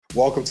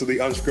Welcome to the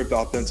Unscripted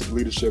Authentic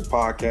Leadership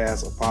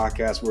Podcast, a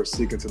podcast where we're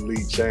seeking to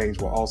lead change.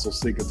 We're also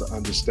seeking to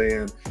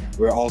understand.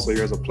 We're also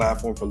here as a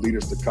platform for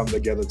leaders to come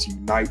together to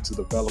unite, to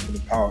develop and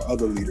empower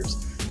other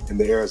leaders in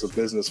the areas of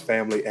business,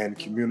 family, and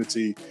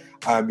community.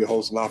 I'm your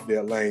host,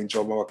 Lafayette Lane,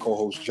 joined by my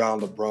co-host,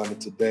 John LeBrun,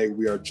 and today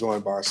we are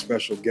joined by our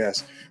special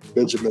guest,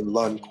 Benjamin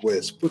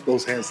Lundquist. Put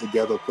those hands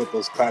together, put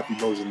those clap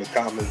emojis in the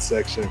comment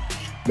section.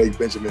 Make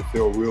Benjamin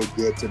feel real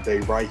good today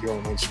right here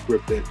on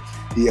Unscripted.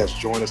 He has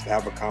joined us to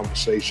have a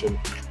conversation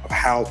of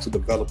how to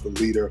develop the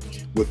leader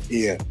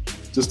within.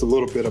 Just a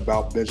little bit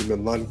about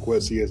Benjamin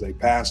Lundquist. He is a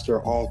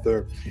pastor,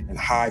 author, and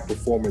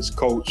high-performance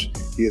coach.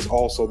 He is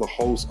also the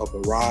host of the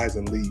Rise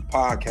and Lead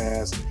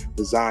podcast,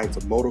 designed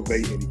to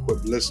motivate and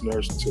equip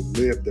listeners to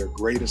live their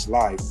greatest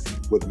life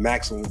with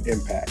maximum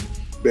impact.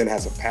 Ben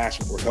has a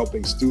passion for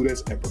helping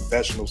students and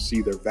professionals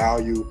see their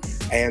value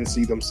and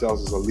see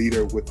themselves as a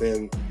leader with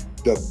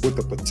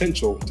the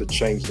potential to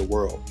change the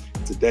world.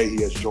 Today,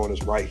 he has joined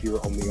us right here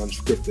on the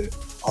Unscripted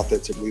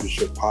Authentic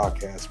Leadership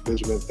Podcast.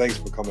 Benjamin, thanks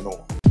for coming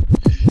on.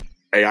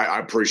 Hey, I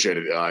appreciate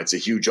it. It's a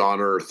huge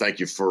honor. Thank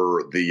you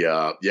for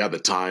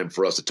the time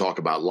for us to talk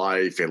about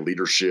life and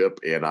leadership.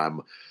 And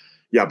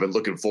I've been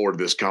looking forward to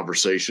this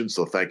conversation.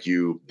 So thank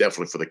you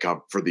definitely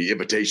for the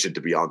invitation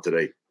to be on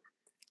today.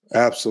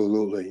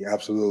 Absolutely.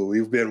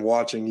 We've been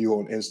watching you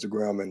on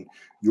Instagram, and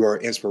you are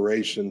an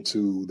inspiration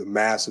to the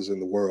masses in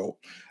the world.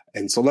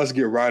 And so let's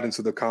get right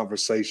into the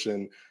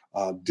conversation,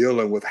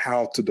 dealing with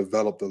how to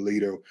develop the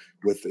leader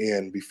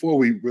within. Before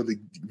we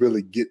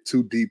really get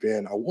too deep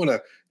in, I want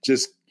to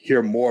just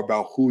hear more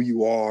about who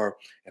you are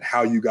and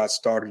how you got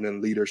started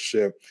in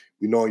leadership.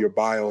 We know in your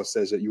bio it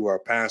says that you are a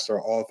pastor,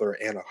 author,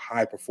 and a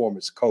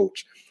high-performance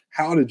coach.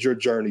 How did your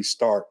journey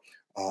start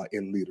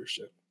in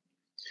leadership?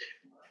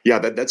 Yeah,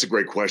 that's a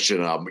great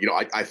question.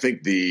 I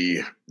think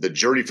the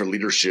journey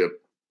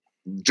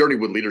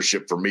with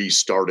leadership for me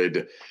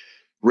started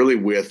really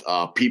with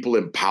people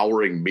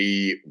empowering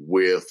me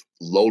with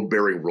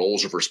load-bearing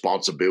roles of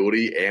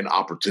responsibility and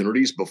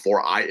opportunities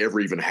before I ever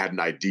even had an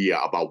idea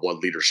about what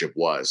leadership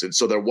was. And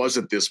so there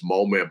wasn't this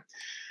moment,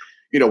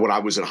 when I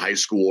was in high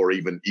school or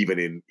even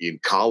in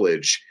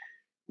college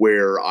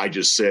where I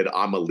just said,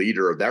 I'm a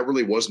leader. That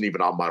really wasn't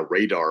even on my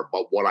radar.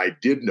 But what I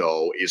did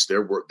know is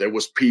there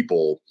was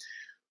people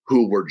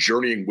who were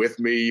journeying with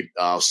me,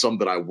 some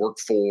that I worked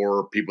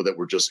for, people that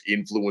were just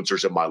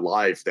influencers in my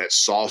life that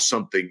saw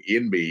something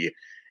in me.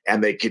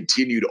 And they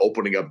continued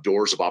opening up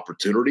doors of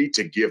opportunity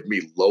to give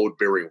me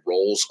load-bearing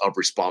roles of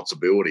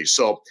responsibility.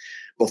 So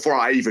before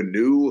I even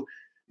knew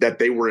that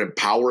they were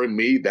empowering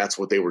me, that's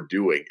what they were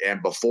doing.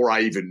 And before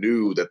I even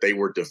knew that they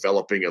were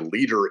developing a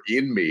leader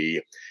in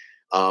me,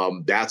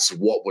 that's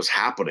what was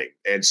happening.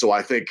 And so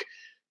I think,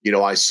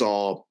 I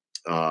saw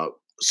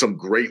some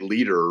great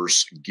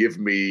leaders give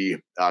me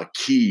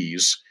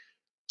keys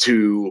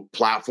to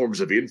platforms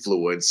of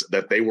influence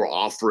that they were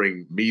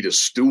offering me to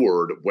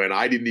steward when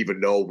I didn't even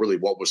know really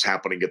what was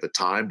happening at the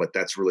time, but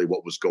that's really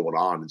what was going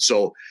on. And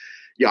so,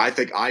 I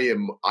think I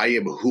am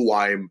who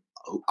I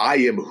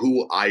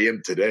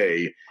am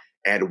today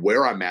and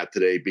where I'm at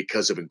today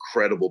because of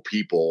incredible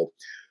people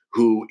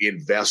who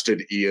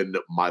invested in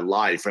my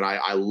life. And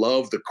I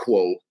love the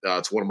quote.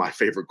 It's one of my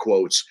favorite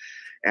quotes.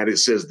 And it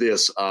says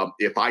this,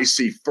 if I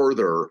see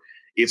further,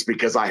 it's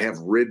because I have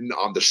ridden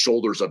on the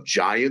shoulders of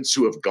giants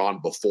who have gone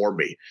before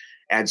me.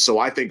 And so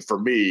I think for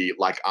me,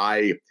 like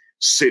I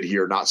sit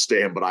here, not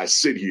stand, but I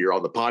sit here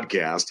on the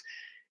podcast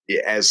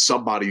as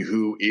somebody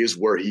who is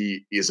where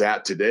he is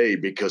at today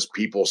because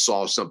people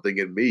saw something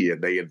in me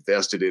and they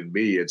invested in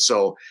me. And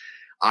so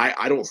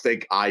I don't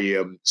think I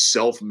am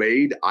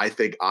self-made. I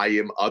think I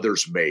am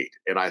others made.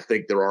 And I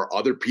think there are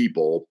other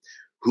people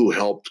who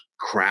helped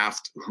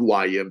craft who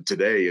I am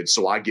today. And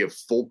so I give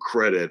full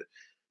credit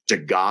to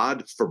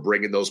God for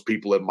bringing those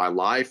people in my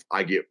life.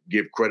 I give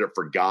credit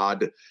for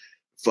God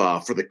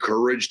for the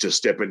courage to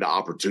step into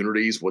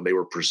opportunities when they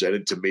were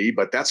presented to me.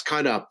 But that's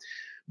kind of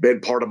been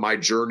part of my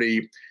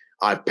journey.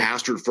 I've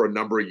pastored for a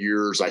number of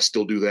years. I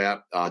still do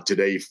that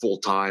today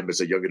full-time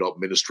as a young adult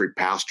ministry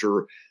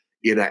pastor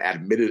in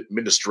an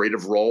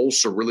administrative role.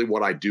 So really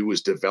what I do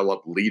is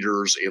develop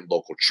leaders in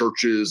local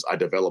churches. I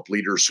develop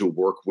leaders who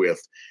work with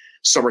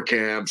summer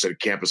camps and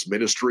campus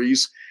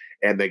ministries.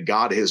 And then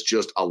God has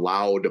just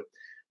allowed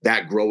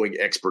that growing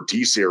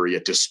expertise area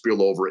to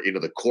spill over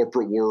into the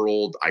corporate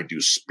world. I do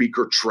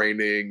speaker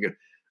training,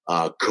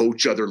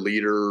 coach other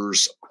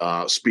leaders,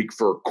 speak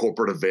for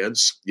corporate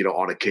events,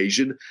 on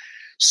occasion.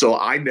 So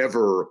I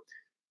never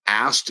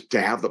asked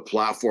to have the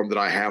platform that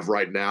I have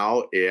right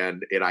now,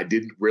 and I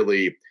didn't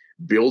really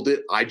build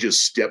it. I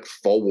just stepped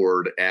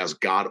forward as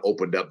God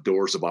opened up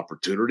doors of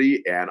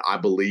opportunity. And I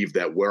believe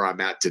that where I'm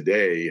at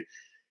today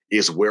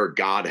is where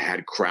God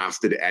had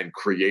crafted and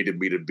created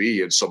me to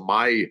be. And so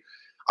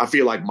I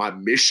feel like my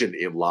mission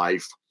in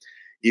life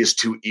is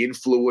to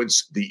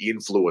influence the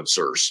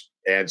influencers.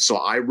 And so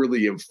I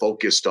really am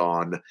focused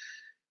on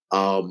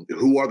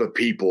who are the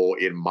people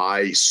in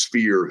my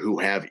sphere who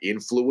have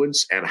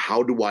influence and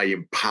how do I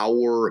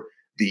empower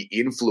the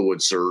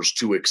influencers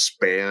to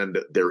expand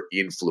their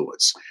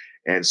influence.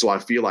 And so I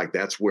feel like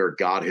that's where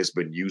God has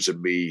been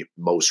using me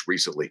most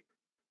recently.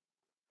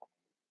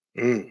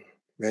 Mm.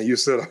 Man, you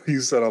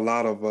said a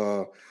lot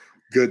of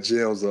good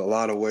gems, a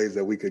lot of ways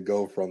that we could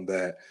go from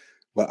that.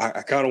 But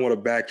I kind of want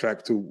to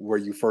backtrack to where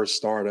you first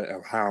started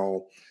of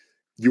how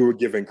you were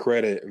given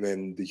credit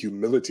and the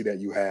humility that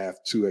you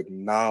have to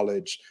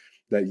acknowledge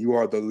that you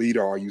are the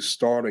leader or you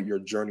started your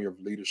journey of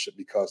leadership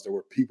because there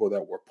were people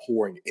that were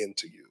pouring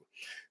into you.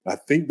 And I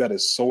think that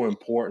is so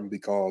important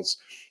because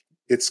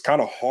it's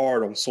kind of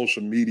hard on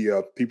social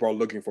media. People are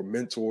looking for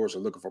mentors,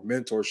 they're looking for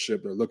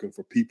mentorship, they're looking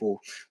for people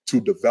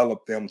to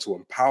develop them, to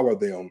empower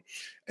them.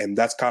 And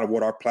that's kind of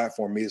what our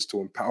platform is,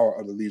 to empower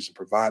other leaders and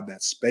provide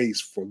that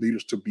space for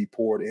leaders to be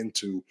poured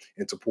into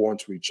and to pour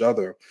into each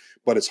other.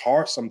 But it's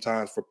hard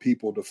sometimes for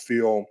people to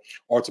feel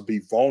or to be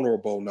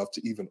vulnerable enough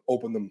to even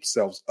open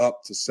themselves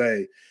up to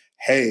say,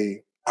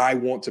 hey, I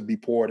want to be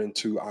poured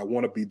into, I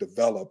want to be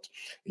developed.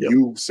 Yep.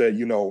 You said,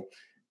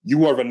 you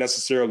weren't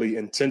necessarily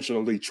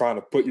intentionally trying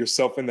to put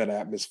yourself in that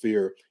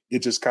atmosphere.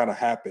 It just kind of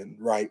happened,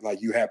 right?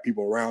 Like you had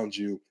people around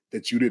you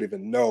that you didn't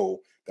even know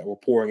that were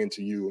pouring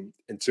into you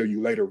until you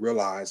later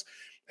realize,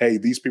 hey,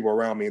 these people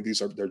around me, and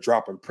they're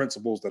dropping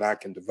principles that I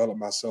can develop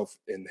myself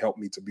and help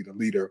me to be the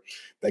leader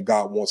that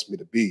God wants me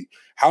to be.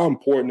 How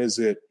important is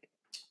it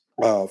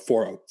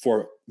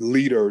for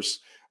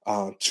leaders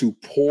to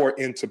pour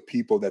into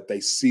people that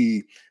they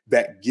see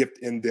that gift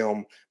in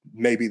them,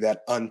 maybe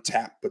that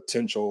untapped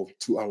potential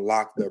to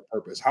unlock their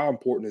purpose? How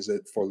important is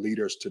it for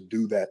leaders to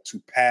do that,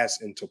 to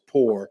pass and to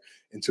pour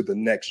into the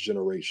next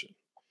generation?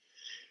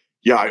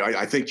 Yeah,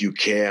 I think you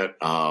can't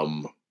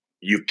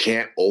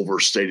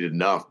overstate it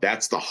enough.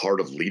 That's the heart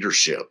of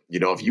leadership.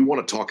 If you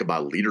want to talk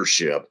about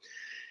leadership,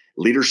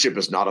 leadership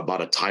is not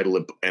about a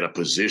title and a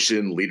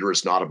position. Leader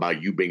is not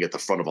about you being at the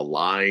front of a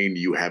line,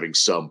 you having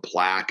some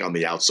plaque on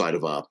the outside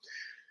of a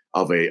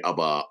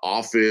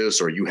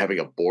office, or you having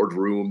a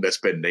boardroom that's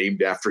been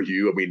named after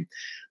you. I mean,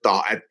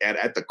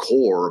 at the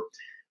core,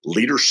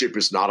 leadership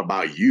is not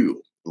about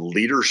you.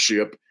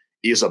 Leadership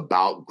is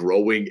about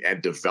growing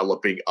and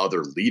developing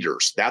other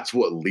leaders. That's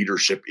what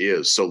leadership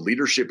is. So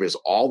leadership is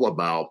all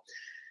about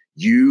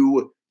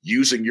you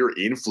using your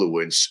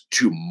influence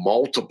to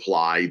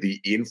multiply the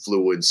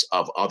influence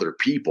of other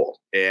people.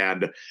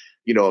 And,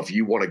 if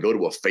you want to go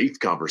to a faith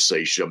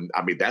conversation,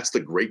 I mean, that's the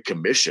Great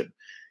Commission,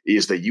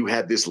 is that you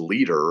had this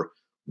leader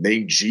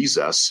named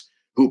Jesus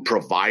who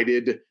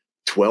provided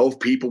 12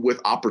 people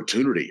with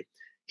opportunity.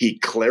 He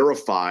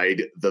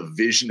clarified the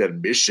vision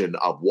and mission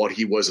of what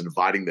he was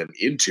inviting them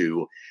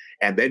into.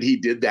 And then he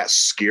did that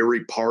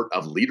scary part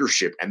of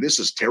leadership. And this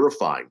is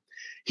terrifying.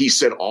 He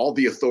said, all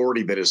the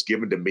authority that is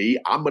given to me,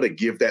 I'm going to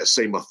give that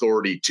same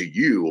authority to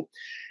you.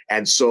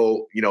 And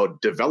so,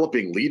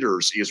 developing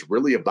leaders is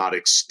really about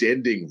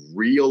extending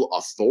real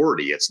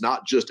authority. It's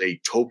not just a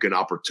token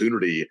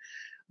opportunity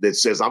that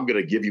says, I'm going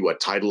to give you a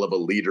title of a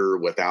leader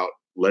without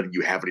letting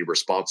you have any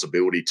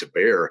responsibility to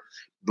bear.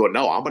 But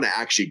no, I'm going to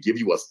actually give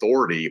you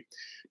authority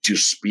to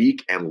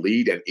speak and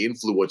lead and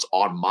influence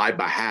on my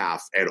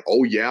behalf. And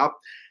oh yeah,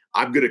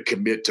 I'm going to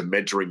commit to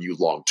mentoring you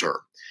long term.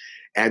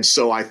 And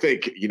so I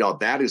think,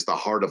 that is the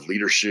heart of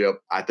leadership.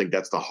 I think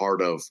that's the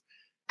heart of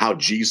how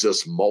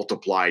Jesus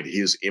multiplied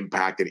his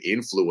impact and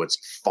influence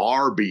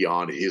far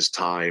beyond his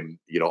time,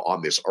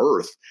 on this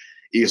earth,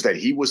 is that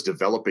he was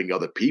developing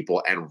other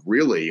people. And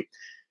really,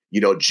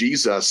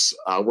 Jesus,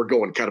 we're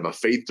going kind of a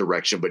faith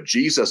direction, but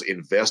Jesus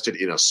invested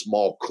in a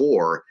small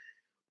core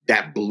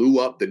that blew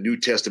up the New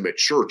Testament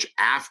church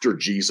after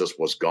Jesus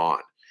was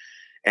gone.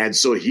 And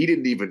so he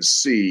didn't even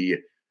see,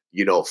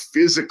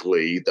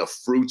 physically the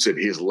fruits of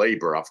his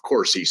labor. Of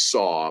course, he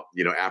saw,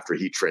 after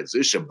he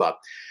transitioned. But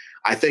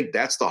I think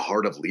that's the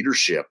heart of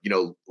leadership.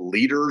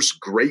 Leaders,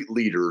 great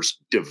leaders,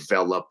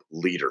 develop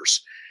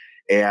leaders.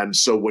 And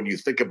so when you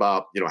think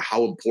about,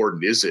 how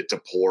important is it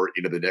to pour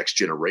into the next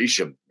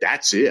generation,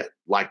 that's it.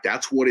 Like,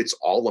 that's what it's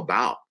all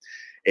about.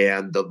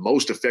 And the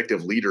most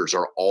effective leaders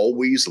are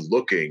always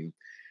looking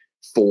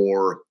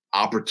for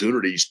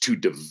opportunities to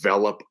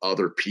develop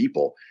other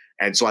people.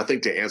 And so I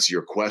think, to answer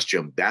your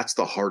question, that's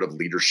the heart of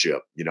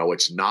leadership.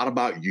 It's not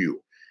about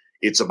you.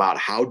 It's about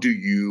how do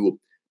you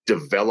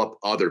develop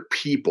other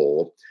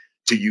people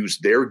to use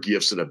their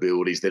gifts and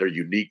abilities that are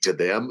unique to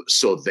them,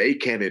 so they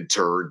can in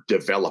turn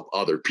develop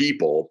other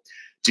people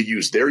to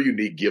use their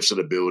unique gifts and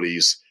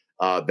abilities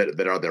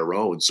that are their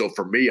own. So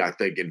for me, I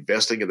think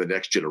investing in the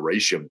next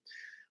generation,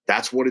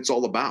 that's what it's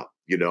all about,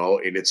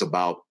 and it's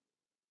about,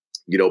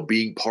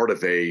 being part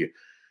of a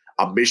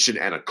mission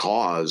and a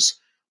cause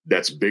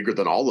that's bigger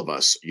than all of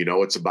us.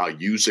 It's about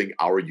using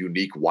our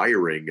unique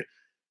wiring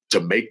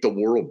to make the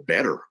world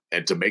better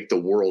and to make the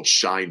world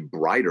shine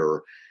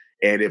brighter.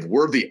 And if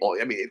we're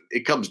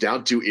it comes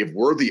down to, if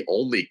we're the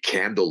only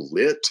candle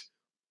lit,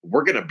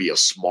 we're going to be a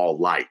small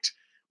light.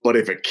 But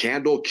if a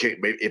candle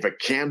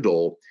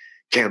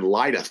can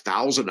light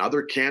 1,000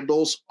 other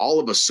candles,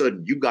 all of a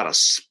sudden you got a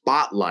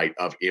spotlight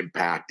of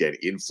impact and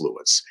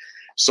influence.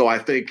 So I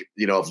think,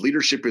 if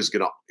leadership is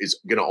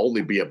gonna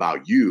only be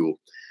about you,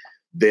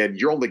 then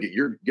you're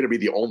going to be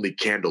the only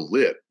candle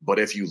lit. But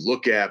if you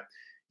look at,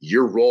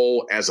 your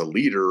role as a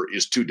leader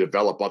is to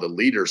develop other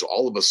leaders.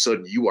 All of a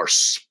sudden, you are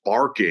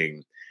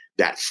sparking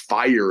that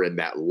fire and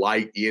that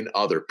light in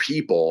other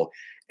people.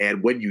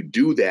 And when you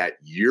do that,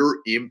 your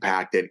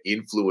impact and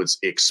influence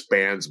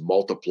expands,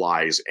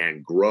 multiplies,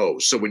 and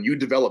grows. So when you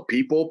develop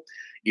people,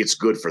 it's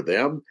good for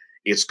them,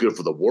 it's good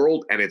for the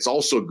world, and it's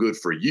also good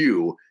for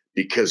you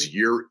because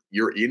your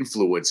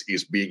influence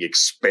is being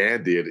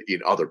expanded in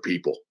other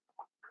people.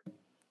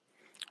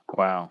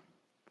 Wow.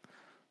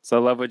 So I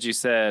love what you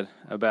said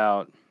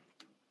about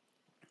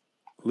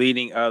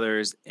leading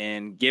others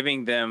and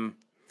giving them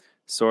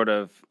sort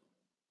of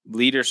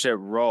leadership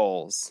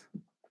roles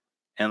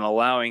and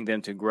allowing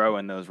them to grow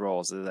in those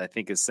roles is, I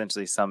think,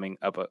 essentially summing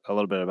up a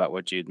little bit about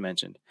what you'd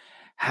mentioned.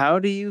 How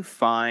do you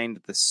find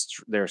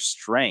their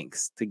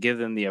strengths to give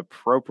them the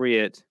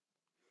appropriate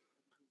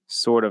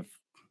sort of,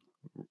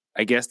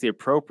 I guess, the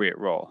appropriate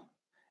role,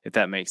 if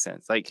that makes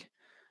sense? Like,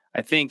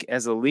 I think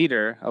as a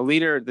leader,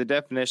 the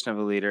definition of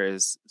a leader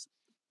is,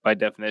 by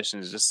definition,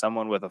 is just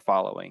someone with a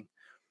following.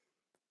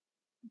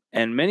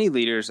 And many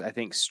leaders, I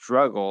think,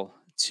 struggle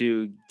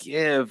to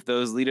give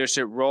those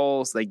leadership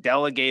roles, like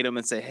delegate them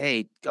and say,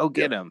 hey, go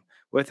get them,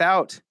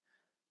 without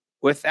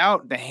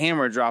the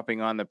hammer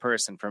dropping on the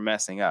person for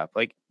messing up.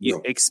 Like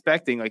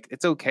expecting, like,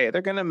 it's okay,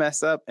 they're going to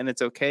mess up and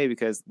it's okay,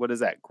 because what is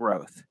that?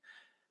 Growth.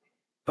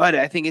 But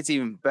I think it's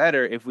even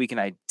better if we can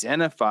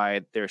identify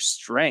their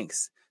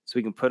strengths so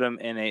we can put them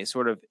in a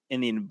sort of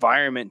in the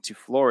environment to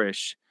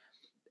flourish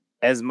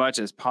as much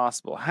as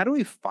possible. How do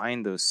we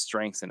find those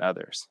strengths in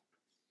others?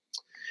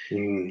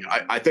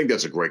 I think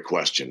that's a great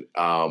question.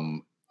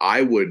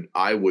 I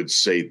would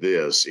say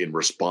this in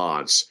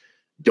response: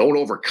 don't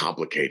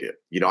overcomplicate it.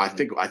 I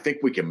think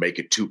we can make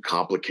it too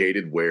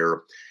complicated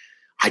where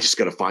I just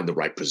got to find the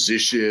right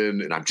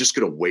position and I'm just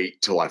going to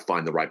wait till I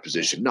find the right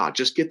position. No,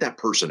 just get that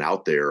person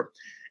out there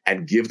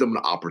and give them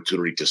an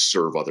opportunity to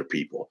serve other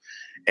people.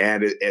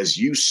 And as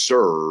you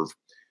serve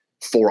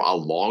for a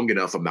long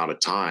enough amount of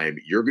time,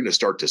 you're going to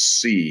start to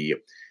see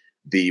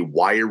the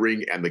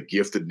wiring and the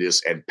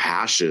giftedness and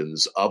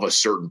passions of a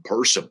certain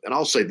person. And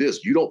I'll say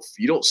this: you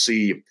don't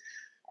see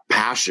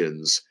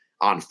passions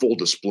on full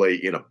display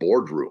in a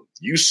boardroom.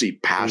 You see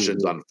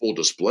passions on full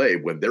display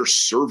when they're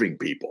serving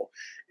people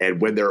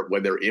and when they're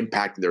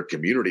impacting their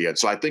community. And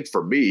so I think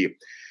for me,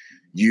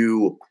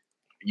 you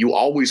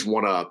always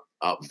want to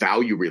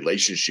value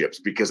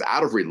relationships, because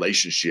out of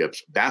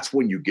relationships, that's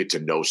when you get to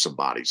know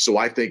somebody. So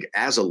I think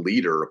as a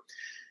leader,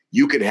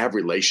 you can have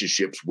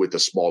relationships with a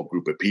small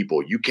group of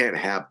people. You can't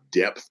have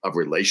depth of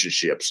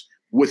relationships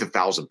with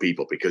 1,000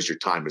 people because your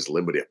time is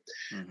limited.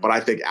 But I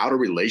think out of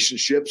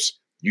relationships,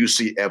 you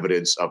see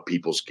evidence of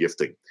people's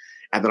gifting.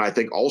 And then I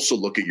think also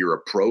look at your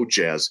approach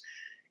as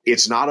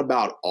it's not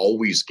about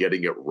always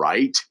getting it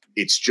right.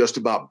 It's just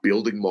about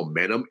building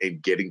momentum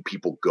and getting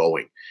people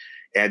going.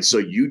 And so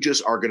you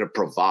just are going to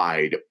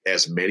provide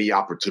as many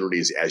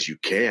opportunities as you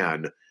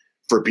can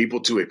for people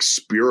to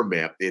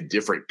experiment in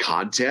different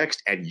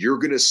contexts, and you're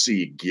going to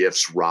see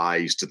gifts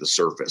rise to the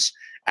surface,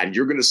 and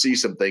you're going to see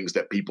some things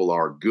that people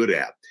are good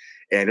at.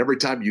 And every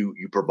time you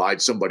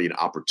provide somebody an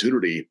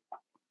opportunity,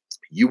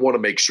 you want to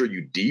make sure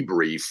you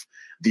debrief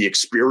the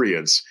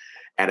experience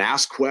and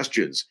ask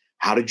questions.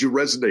 How did you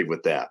resonate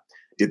with that?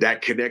 Did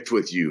that connect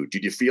with you?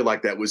 Did you feel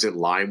like that was in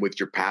line with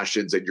your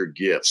passions and your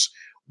gifts?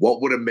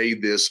 What would have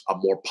made this a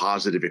more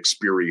positive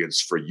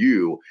experience for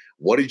you?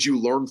 What did you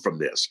learn from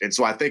this? And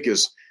so I think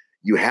as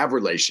you have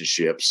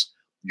relationships,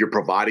 you're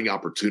providing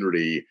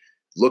opportunity,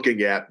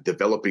 looking at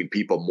developing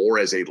people more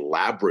as a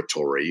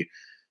laboratory,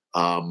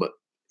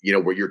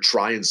 where you're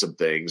trying some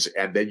things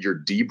and then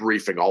you're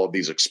debriefing all of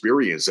these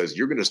experiences.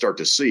 You're going to start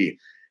to see,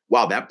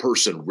 wow, that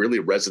person really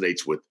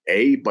resonates with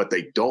A, but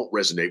they don't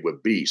resonate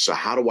with B. So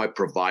how do I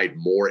provide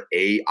more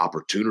A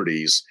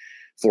opportunities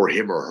for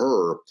him or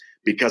her?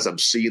 Because I'm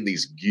seeing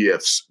these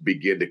gifts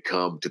begin to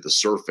come to the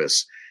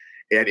surface.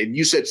 And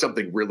you said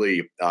something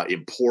really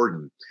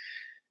important.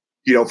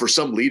 For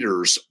some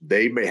leaders,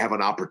 they may have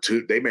an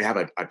opportunity, they may have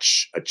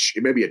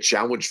it may be a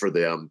challenge for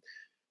them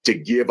to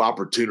give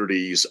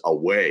opportunities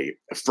away.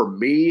 For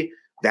me,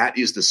 that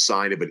is the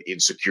sign of an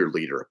insecure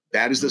leader.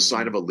 That is the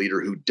sign of a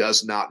leader who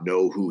does not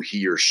know who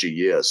he or she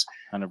is.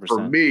 100%.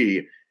 For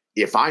me,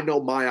 if I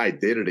know my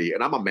identity,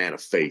 and I'm a man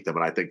of faith,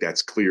 I think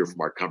that's clear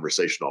from our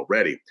conversation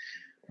already,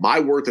 my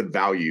worth and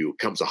value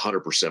comes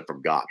 100%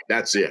 from God.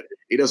 That's it.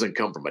 It doesn't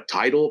come from a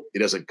title. It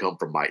doesn't come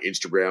from my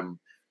Instagram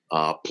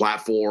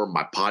platform,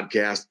 my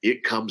podcast.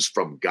 It comes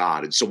from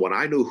God. And so when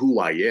I know who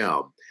I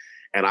am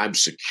and I'm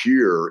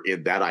secure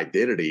in that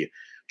identity,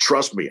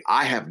 trust me,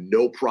 I have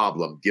no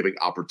problem giving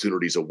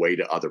opportunities away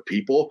to other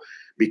people,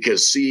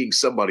 because seeing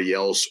somebody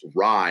else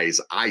rise,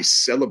 I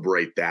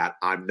celebrate that.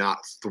 I'm not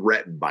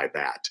threatened by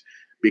that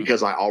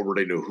because I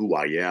already know who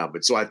I am.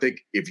 And so I think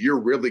if you're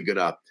really going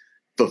to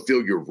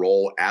fulfill your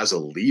role as a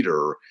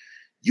leader,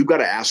 you got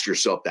to ask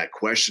yourself that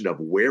question of,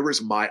 where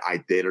is my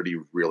identity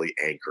really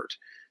anchored?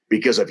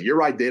 Because if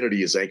your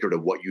identity is anchored in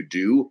what you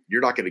do,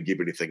 you're not going to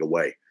give anything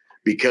away,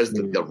 because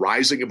the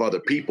rising of other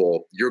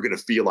people, you're going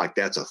to feel like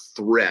that's a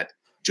threat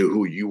to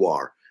who you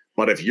are.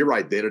 But if your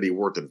identity,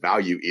 worth, and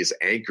value is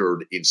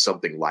anchored in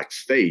something like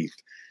faith,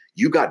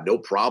 you got no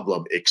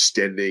problem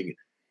extending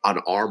an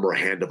arm or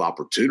hand of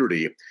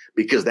opportunity,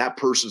 because that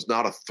person's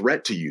not a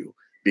threat to you,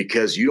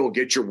 because you don't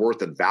get your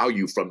worth and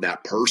value from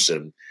that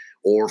person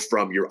or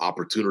from your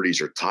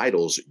opportunities or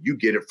titles. You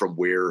get it from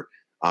where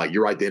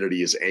your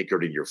identity is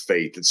anchored in your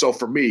faith. And so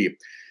for me,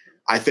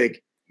 I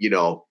think,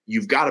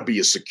 you've got to be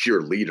a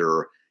secure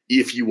leader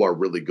if you are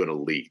really going to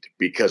lead,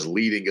 because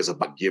leading is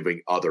about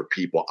giving other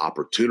people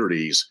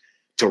opportunities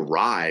to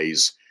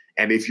rise.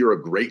 And if you're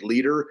a great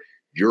leader,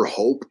 your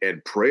hope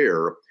and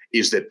prayer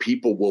is that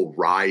people will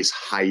rise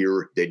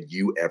higher than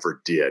you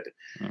ever did.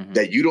 Mm-hmm.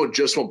 That you don't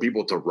just want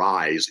people to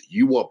rise,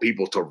 you want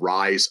people to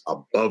rise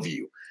above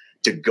you,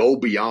 to go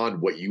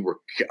beyond what you were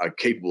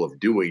capable of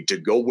doing, to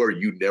go where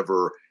you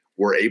never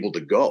were able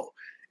to go.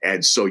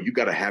 And so you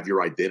got to have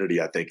your identity,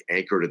 I think,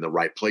 anchored in the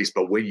right place.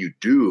 But when you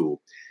do,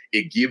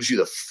 it gives you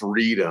the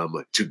freedom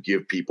to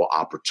give people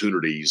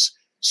opportunities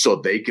so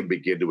they can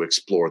begin to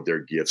explore their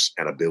gifts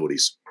and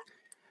abilities.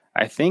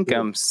 I think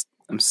I'm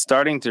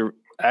starting to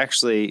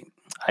actually,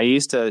 I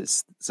used to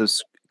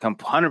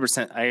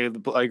 100%.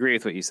 I agree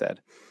with what you said.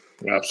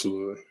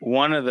 Absolutely.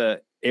 One of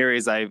the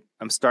areas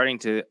I'm starting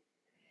to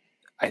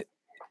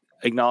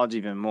acknowledge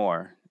even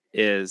more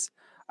is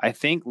I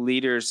think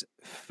leaders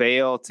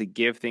fail to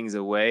give things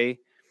away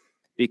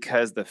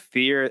because the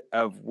fear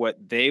of what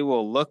they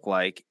will look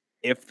like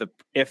if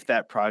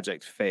that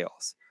project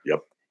fails. Yep.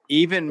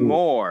 Even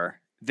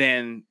more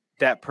than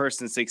that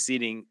person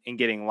succeeding in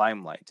getting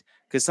limelight.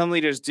 Because some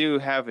leaders do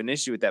have an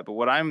issue with that. But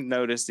what I'm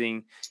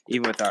noticing,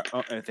 even with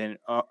within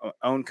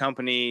own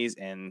companies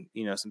and,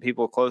 some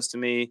people close to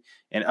me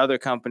and other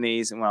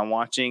companies, and when I'm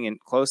watching and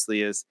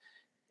closely, is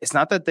it's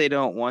not that they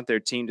don't want their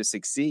team to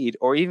succeed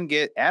or even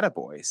get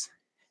attaboys.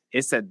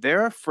 It's that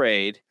they're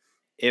afraid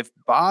if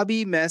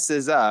Bobby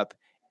messes up,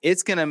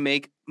 it's going to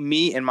make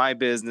me and my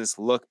business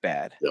look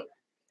bad. Yep.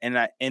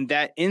 And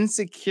that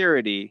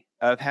insecurity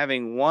of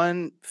having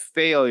one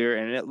failure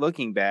and it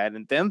looking bad,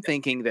 and them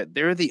thinking that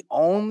they're the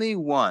only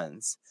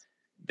ones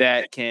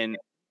that can,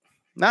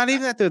 not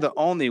even that they're the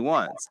only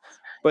ones,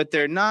 but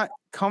they're not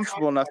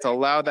comfortable enough to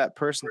allow that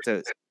person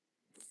to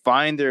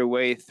find their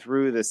way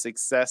through the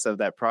success of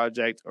that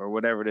project or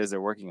whatever it is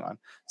they're working on.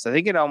 So I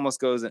think it almost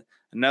goes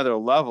another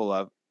level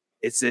of,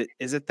 is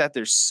it that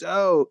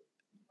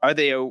are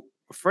they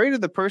afraid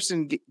of the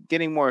person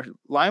getting more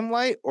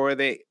limelight, or are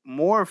they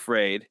more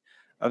afraid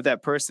of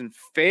that person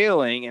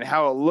failing and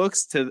how it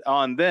looks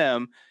on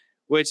them,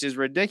 which is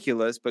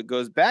ridiculous, but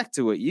goes back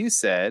to what you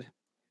said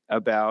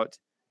about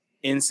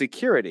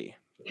insecurity.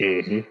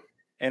 Mm-hmm.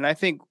 And I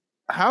think,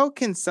 how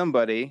can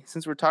somebody,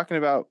 since we're talking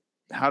about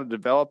how to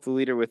develop the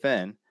leader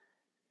within,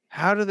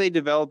 how do they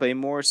develop a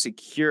more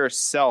secure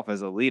self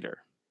as a leader?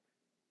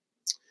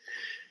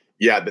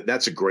 Yeah,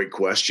 that's a great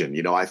question.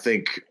 I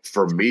think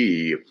for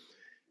me,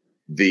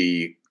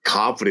 the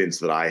confidence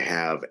that I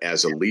have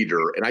as a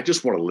leader, and I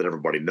just want to let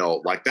everybody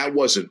know,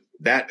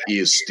 that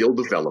is still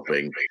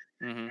developing.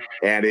 Mm-hmm.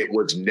 And it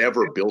was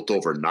never built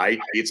overnight.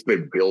 It's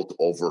been built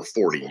over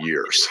 40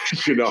 years,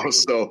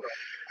 so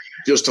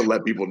just to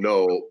let people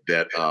know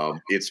that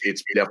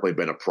it's definitely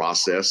been a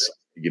process,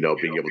 being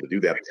able to do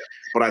that.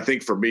 But I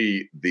think for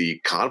me, the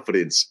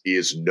confidence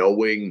is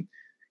knowing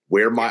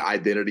where my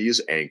identity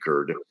is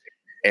anchored,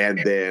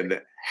 and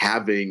then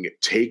having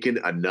taken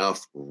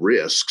enough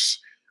risks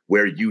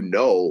where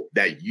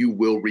that you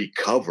will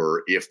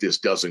recover if this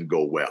doesn't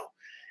go well.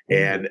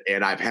 Mm-hmm.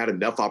 And I've had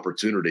enough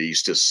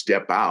opportunities to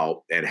step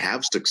out and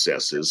have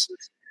successes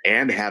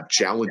and have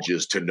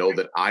challenges to know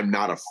that I'm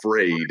not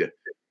afraid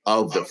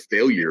of the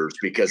failures,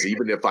 because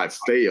even if I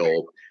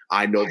fail,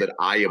 I know that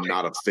I am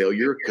not a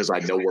failure because I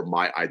know where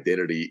my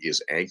identity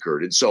is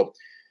anchored. And so,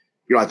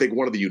 I think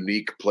one of the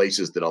unique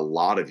places that a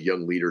lot of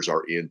young leaders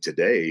are in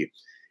today,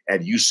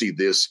 and you see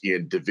this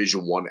in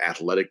Division I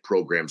athletic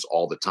programs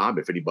all the time,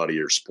 if anybody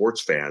are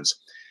sports fans,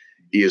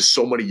 is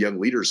so many young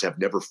leaders have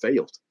never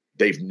failed.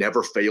 They've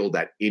never failed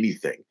at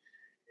anything.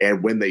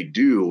 And when they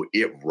do,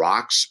 it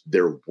rocks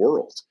their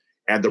world.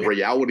 And the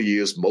reality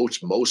is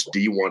most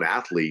D1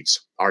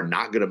 athletes are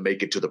not going to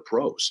make it to the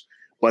pros,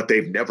 but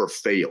they've never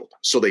failed.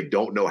 So they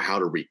don't know how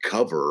to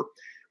recover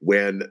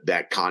when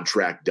that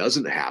contract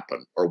doesn't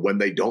happen or when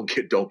they don't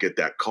get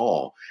that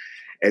call.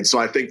 And so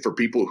I think for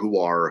people who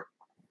are,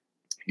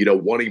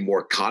 wanting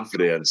more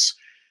confidence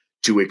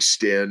to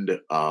extend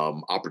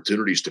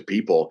opportunities to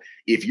people,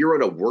 if you're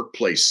in a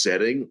workplace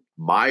setting,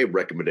 my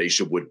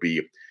recommendation would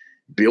be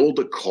build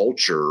a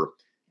culture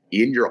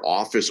in your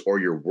office or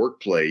your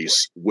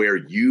workplace where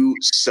you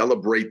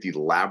celebrate the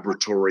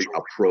laboratory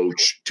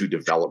approach to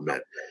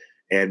development.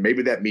 And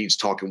maybe that means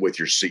talking with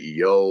your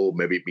CEO.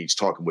 Maybe it means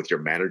talking with your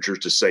managers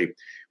to say,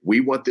 we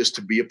want this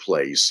to be a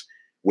place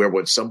where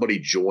when somebody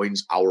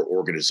joins our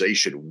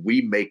organization,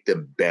 we make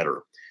them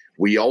better.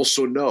 We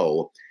also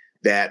know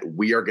that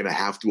we are going to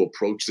have to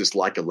approach this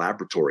like a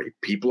laboratory.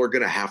 People are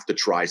going to have to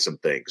try some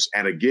things.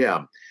 And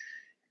again,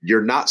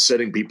 you're not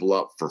setting people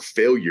up for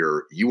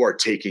failure. You are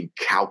taking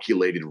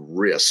calculated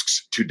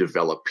risks to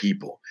develop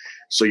people.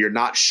 So you're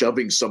not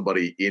shoving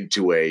somebody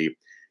into a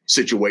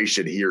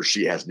situation he or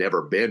she has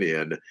never been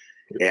in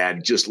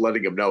and just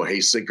letting them know, hey,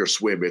 sink or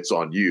swim, it's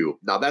on you.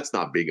 Now, that's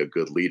not being a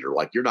good leader.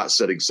 Like, you're not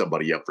setting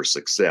somebody up for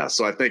success.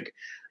 So I think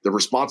the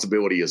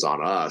responsibility is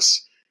on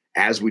us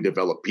as we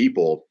develop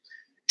people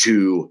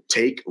to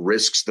take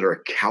risks that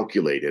are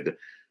calculated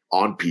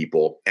on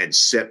people and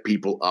set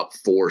people up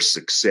for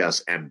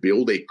success and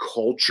build a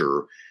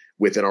culture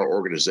within our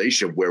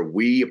organization where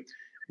we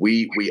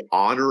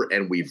honor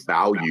and we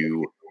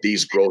value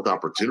these growth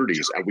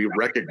opportunities, and we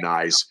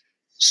recognize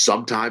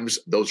sometimes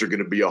those are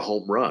going to be a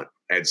home run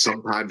and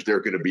sometimes they're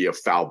going to be a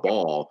foul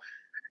ball.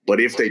 But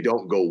if they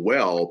don't go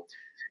well,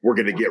 we're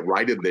going to get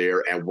right in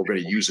there and we're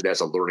going to use it as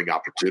a learning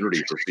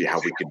opportunity to see how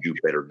we can do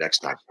better next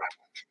time.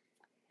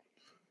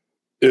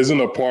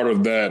 Isn't a part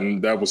of that,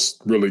 and that was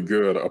really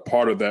good, a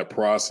part of that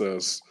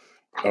process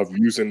of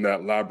using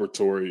that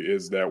laboratory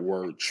is that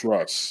word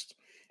trust,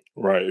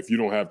 right? If you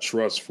don't have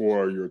trust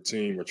for your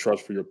team or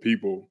trust for your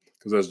people,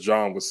 because as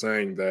John was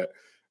saying that,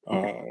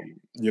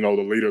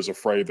 the leader's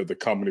afraid that the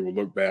company will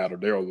look bad or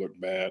they'll look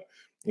bad.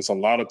 It's a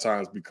lot of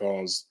times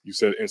because you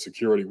said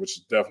insecurity, which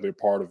is definitely a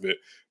part of it,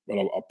 but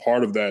a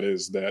part of that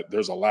is that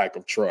there's a lack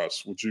of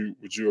trust. Would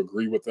you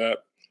agree with that?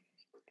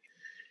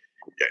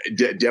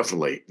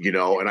 Definitely,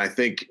 and I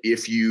think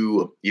if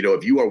you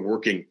are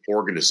working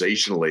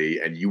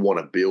organizationally and you want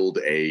to build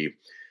a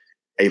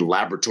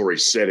laboratory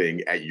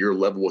setting at your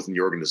level within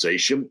your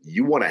organization,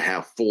 you want to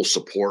have full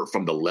support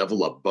from the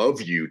level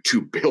above you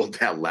to build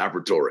that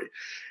laboratory.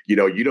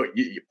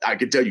 I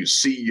can tell you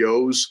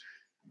CEOs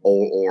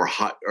or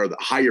the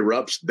higher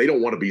ups, they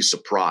don't want to be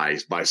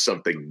surprised by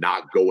something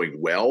not going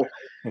well.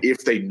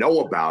 If they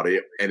know about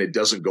it and it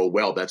doesn't go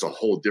well, that's a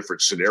whole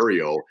different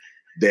scenario.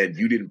 Then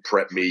you didn't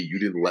prep me, you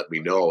didn't let me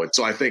know. And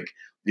so I think,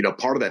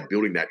 part of that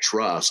building that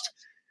trust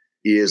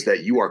is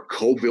that you are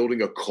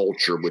co-building a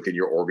culture within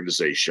your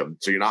organization.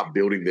 So you're not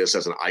building this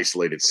as an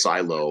isolated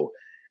silo.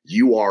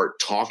 You are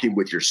talking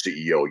with your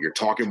CEO, you're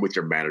talking with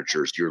your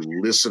managers, you're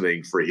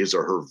listening for his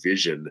or her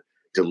vision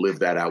to live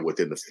that out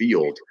within the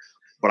field.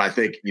 But I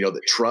think,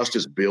 that trust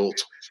is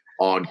built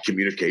on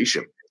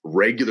communication,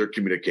 regular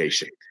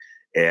communication.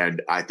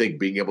 And I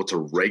think being able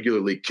to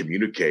regularly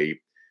communicate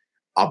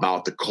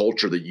about the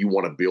culture that you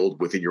want to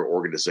build within your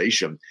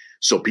organization,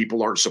 so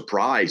people aren't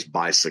surprised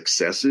by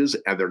successes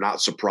and they're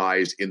not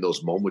surprised in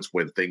those moments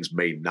when things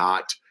may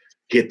not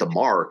hit the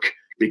mark,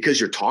 because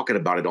you're talking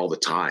about it all the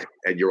time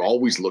and you're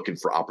always looking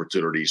for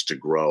opportunities to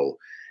grow.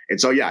 And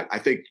so, yeah, I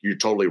think you're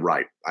totally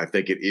right. I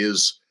think it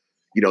is,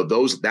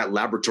 that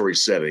laboratory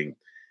setting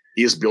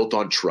is built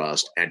on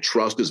trust, and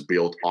trust is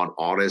built on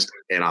honest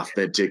and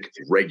authentic,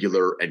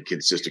 regular and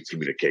consistent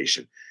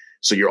communication.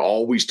 So you're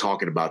always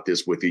talking about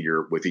this within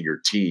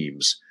your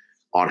teams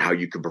on how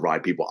you can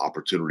provide people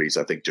opportunities,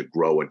 I think, to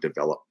grow and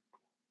develop.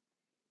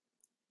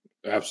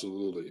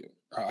 Absolutely.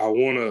 I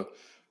want to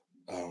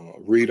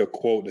read a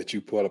quote that you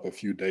put up a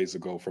few days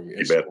ago from your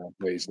Instagram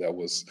page that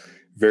was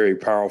very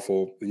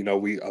powerful.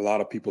 A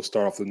lot of people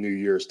start off the New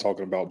Year's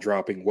talking about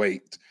dropping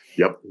weight.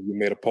 Yep. You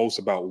made a post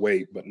about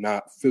weight, but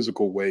not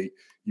physical weight.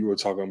 You were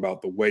talking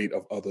about the weight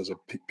of others,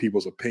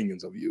 people's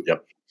opinions of you.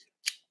 Yep.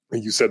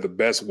 And you said the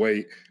best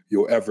weight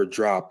you'll ever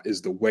drop is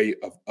the weight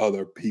of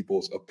other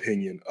people's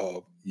opinion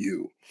of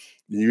you.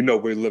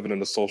 We're living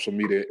in a social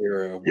media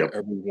era where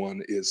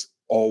everyone is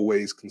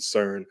always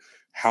concerned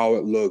how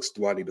it looks.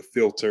 Do I need to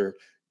filter?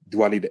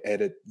 Do I need to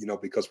edit?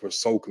 Because we're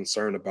so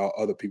concerned about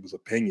other people's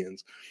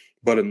opinions.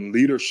 But in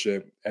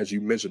leadership, as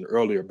you mentioned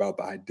earlier about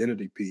the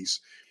identity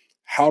piece,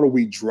 how do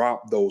we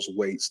drop those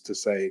weights to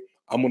say,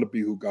 I'm going to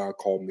be who God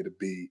called me to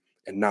be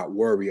and not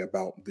worry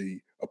about the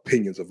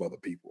opinions of other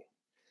people?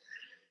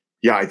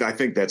 Yeah, I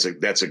think that's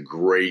a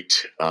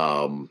great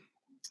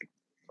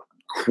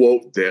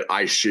quote that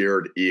I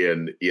shared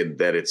in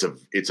that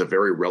it's a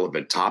very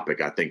relevant topic,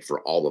 I think,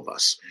 for all of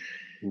us.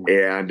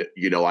 And,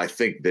 I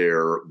think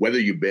whether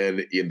you've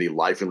been in the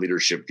life and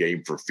leadership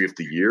game for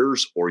 50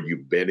 years or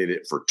you've been in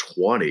it for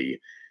 20,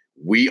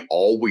 we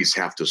always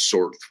have to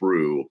sort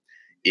through,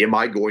 am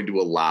I going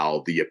to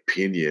allow the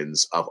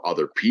opinions of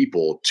other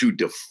people to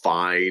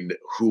define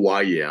who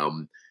I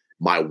am,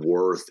 my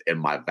worth, and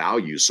my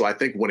values? So I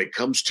think when it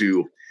comes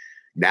to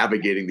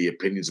navigating the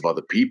opinions of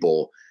other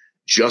people,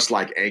 just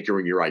like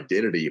anchoring your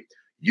identity,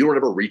 you don't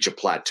ever reach a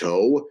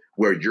plateau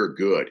where you're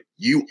good.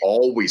 You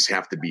always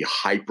have to be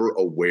hyper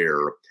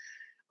aware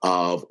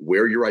of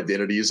where your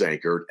identity is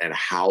anchored and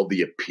how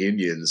the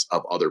opinions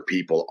of other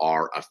people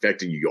are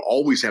affecting you. You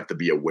always have to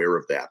be aware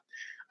of that.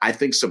 I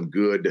think some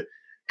good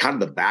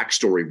kind of the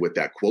backstory with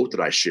that quote that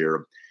I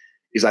share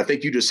is I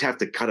think you just have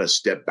to kind of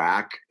step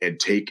back and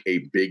take a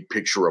big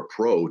picture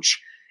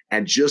approach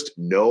and just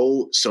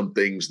know some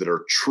things that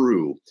are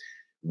true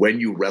when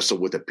you wrestle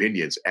with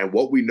opinions. And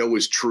what we know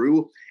is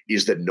true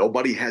is that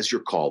nobody has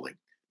your calling.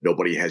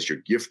 Nobody has your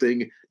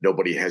gifting.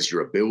 Nobody has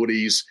your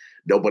abilities.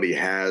 Nobody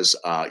has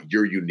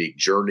your unique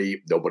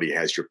journey. Nobody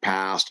has your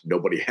past.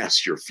 Nobody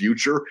has your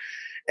future.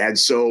 And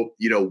so,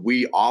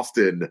 we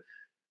often,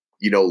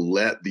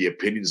 let the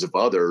opinions of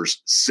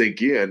others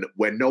sink in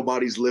when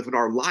nobody's living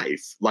our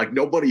life. Like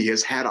nobody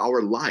has had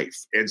our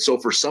life. And so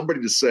for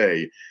somebody to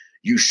say,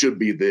 you should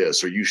be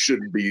this or you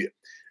shouldn't be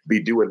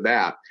doing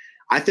that,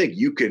 I think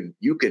you can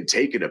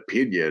take an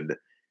opinion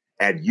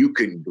and you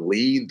can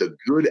glean the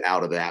good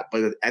out of that.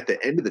 But at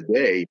the end of the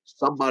day,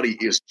 somebody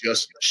is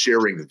just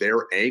sharing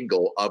their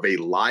angle of a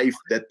life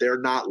that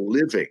they're not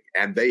living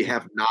and they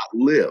have not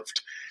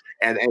lived.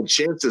 And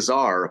chances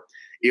are,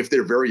 if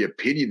they're very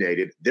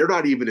opinionated, they're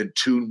not even in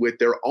tune with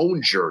their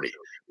own journey.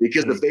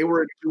 Because if they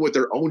were in tune with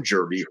their own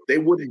journey, they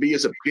wouldn't be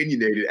as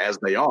opinionated as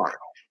they are,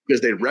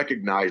 because they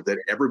recognize that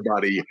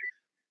everybody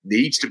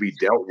needs to be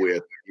dealt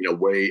with in a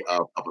way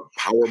of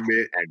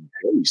empowerment and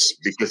grace,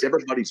 because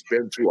everybody's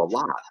been through a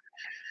lot.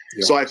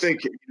 Yeah. So I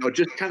think,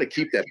 just kind of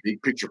keep that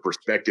big picture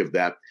perspective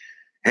that,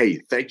 hey,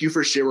 thank you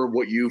for sharing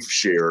what you've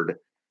shared.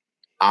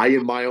 I,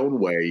 in my own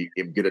way,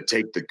 am going to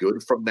take the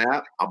good from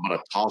that. I'm going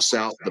to toss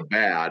out the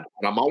bad.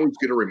 And I'm always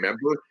going to remember,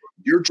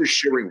 you're just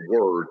sharing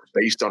words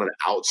based on an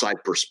outside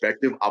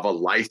perspective of a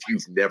life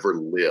you've never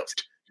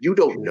lived. You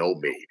don't know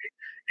me.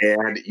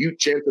 And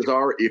chances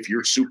are, if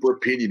you're super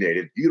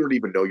opinionated, you don't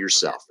even know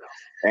yourself.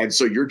 And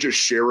so you're just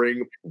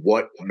sharing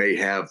what may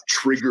have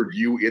triggered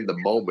you in the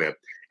moment.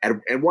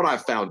 And what I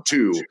found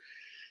too,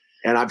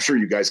 and I'm sure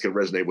you guys can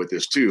resonate with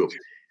this too,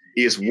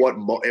 is what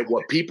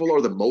people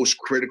are the most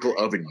critical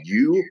of in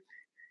you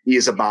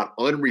is about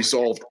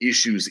unresolved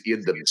issues in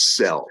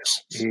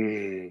themselves.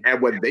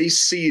 And when they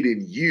see it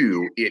in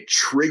you, it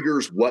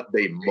triggers what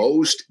they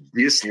most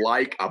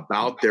dislike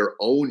about their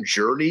own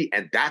journey.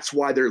 And that's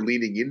why they're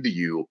leaning into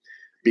you,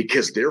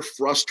 because they're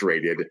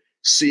frustrated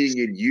seeing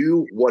in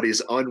you what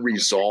is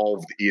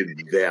unresolved in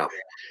them.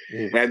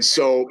 And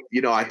so,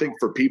 I think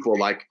for people,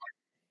 like,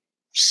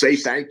 say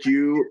thank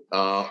you,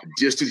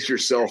 distance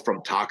yourself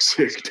from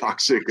toxic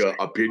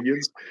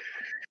opinions.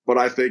 But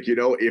I think,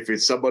 if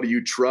it's somebody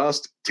you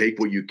trust, take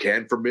what you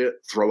can from it,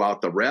 throw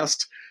out the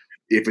rest.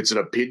 If it's an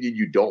opinion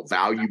you don't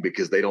value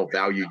because they don't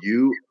value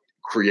you,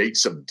 create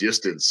some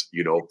distance,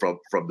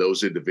 from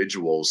those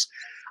individuals.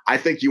 I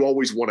think you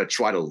always want to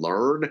try to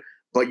learn,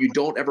 but you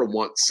don't ever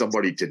want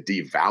somebody to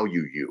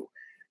devalue you.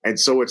 And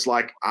so it's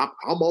like, I'm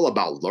all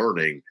about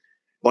learning.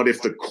 But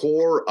if the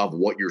core of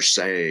what you're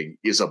saying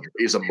is a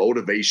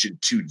motivation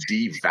to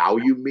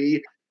devalue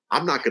me,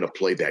 I'm not going to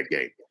play that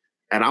game.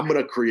 And I'm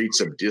going to create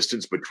some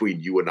distance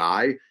between you and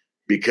I,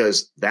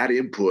 because that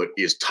input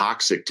is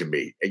toxic to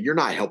me. And you're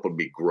not helping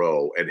me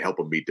grow and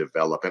helping me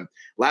develop. And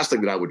last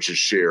thing that I would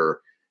just share,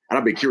 and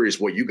I'd be curious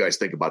what you guys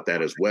think about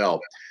that as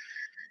well.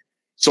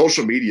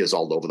 Social media is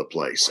all over the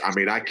place. I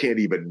mean, I can't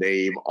even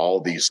name all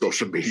these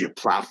social media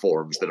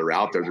platforms that are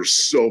out there.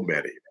 There's so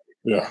many.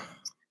 Yeah.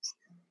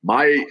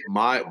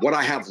 What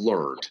I have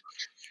learned,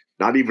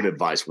 not even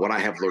advice, what I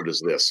have learned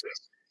is this: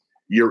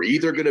 you're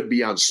either going to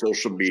be on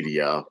social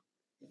media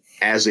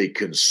as a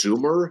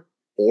consumer,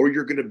 or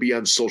you're going to be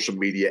on social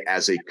media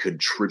as a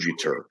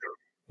contributor.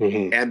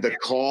 And the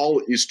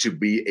call is to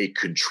be a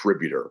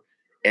contributor.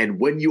 And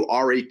when you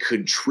are a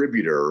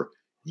contributor,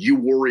 you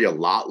worry a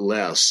lot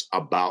less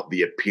about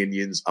the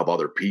opinions of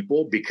other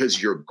people,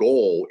 because your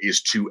goal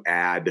is to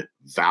add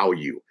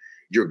value.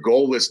 Your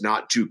goal is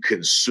not to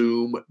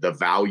consume the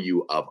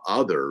value of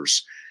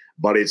others,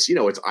 but it's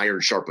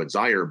iron sharpens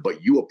iron.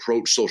 But you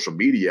approach social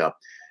media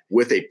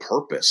with a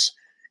purpose.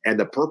 And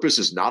the purpose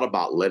is not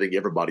about letting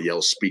everybody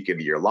else speak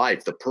into your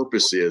life. The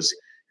purpose is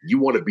you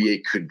want to be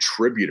a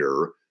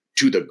contributor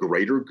to the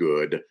greater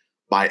good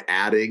by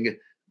adding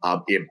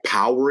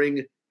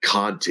empowering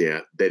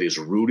content that is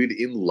rooted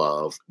in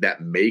love,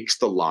 that makes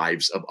the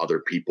lives of other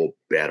people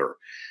better.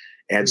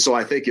 And so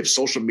I think if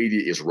social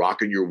media is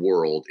rocking your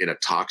world in a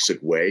toxic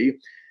way,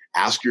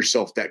 ask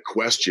yourself that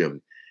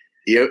question: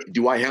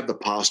 do I have the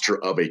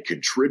posture of a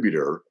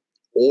contributor,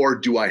 or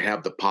do I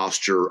have the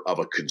posture of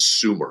a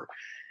consumer?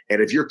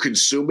 And if you're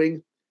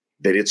consuming,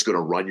 then it's going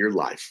to run your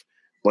life.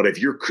 But if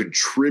you're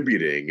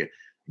contributing,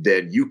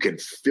 then you can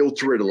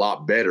filter it a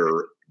lot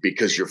better,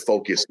 because your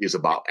focus is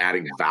about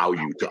adding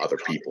value to other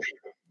people.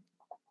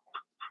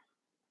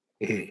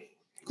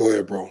 Go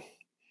ahead, bro.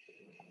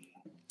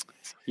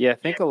 Yeah, I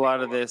think a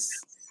lot of this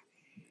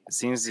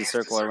seems to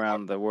circle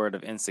around the word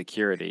of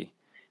insecurity.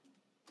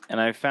 And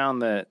I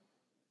found that,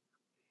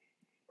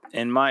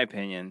 in my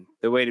opinion,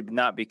 the way to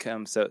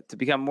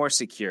become more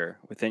secure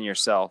within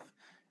yourself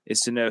is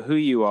to know who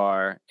you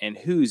are and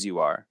whose you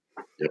are.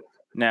 Yep.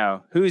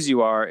 Now, whose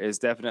you are is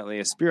definitely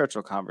a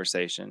spiritual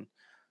conversation,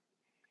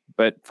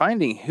 but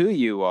finding who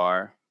you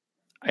are,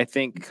 I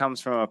think,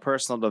 comes from a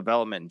personal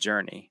development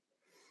journey.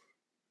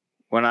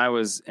 When I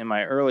was in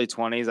my early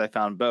 20s, I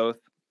found both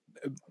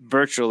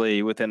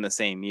virtually within the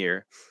same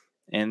year.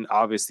 And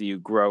obviously you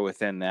grow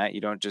within that.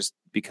 You don't just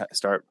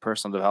start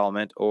personal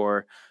development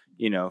or,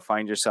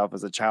 find yourself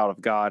as a child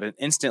of God and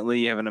instantly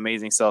you have an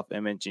amazing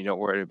self-image. You don't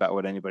worry about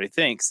what anybody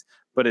thinks,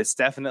 but it's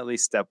definitely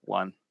step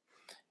one.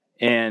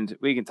 And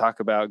we can talk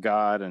about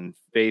God and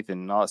faith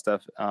and all that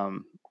stuff,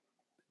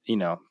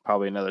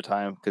 probably another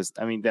time, because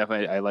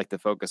definitely I like to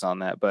focus on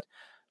that. But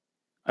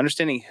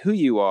understanding who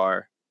you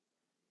are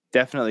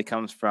definitely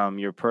comes from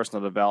your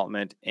personal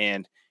development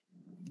and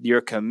your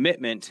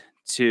commitment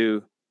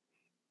to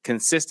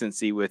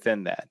consistency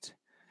within that.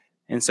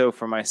 And so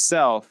for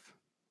myself,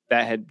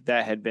 that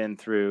had been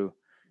through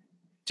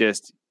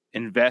just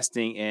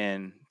investing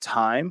in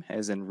time,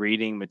 as in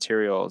reading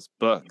materials,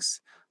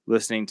 books,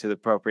 listening to the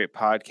appropriate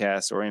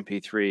podcasts or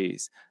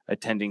MP3s,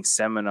 attending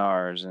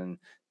seminars and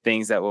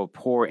things that will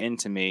pour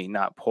into me,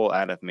 not pull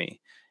out of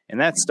me. And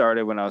that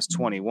started when I was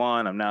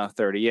 21. I'm now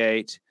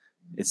 38.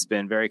 It's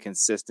been very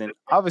consistent.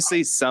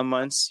 Obviously, some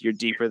months you're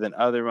deeper than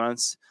other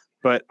months,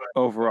 but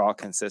overall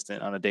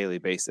consistent on a daily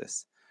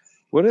basis.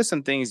 What are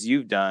some things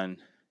you've done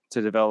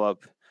to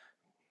develop,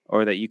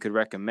 or that you could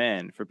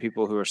recommend for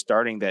people who are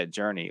starting that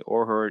journey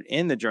or who are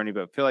in the journey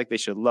but feel like they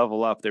should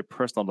level up their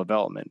personal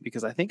development?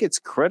 Because I think it's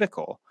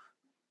critical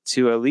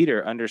to a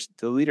leader,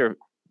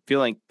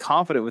 feeling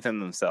confident within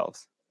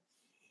themselves.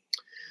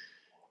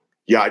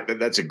 Yeah,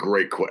 that's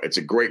it's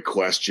a great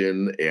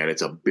question, and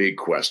it's a big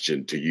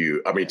question to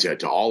you.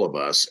 To all of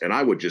us. And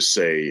I would just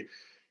say,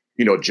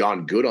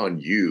 John, good on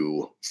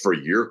you for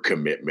your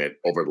commitment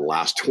over the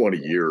last 20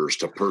 years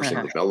to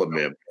personal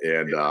development.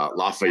 And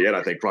Lafayette,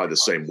 I think probably the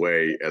same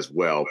way as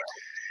well.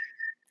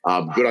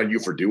 Good on you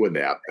for doing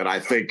that. And I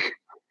think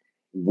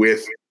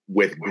with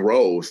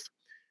growth,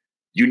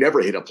 you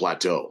never hit a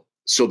plateau.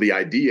 So the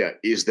idea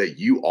is that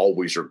you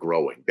always are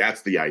growing.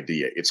 That's the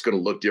idea. It's going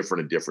to look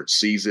different in different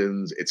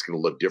seasons. It's going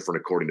to look different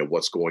according to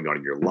what's going on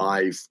in your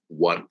life,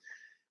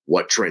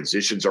 what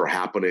transitions are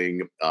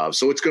happening.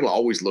 So it's going to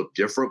always look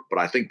different. But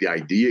I think the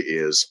idea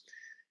is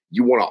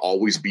you want to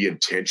always be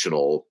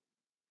intentional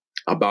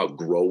about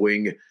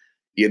growing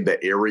in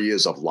the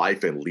areas of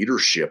life and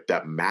leadership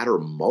that matter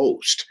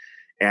most.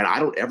 And I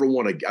don't ever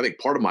want to, I think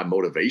part of my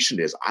motivation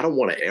is I don't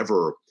want to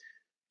ever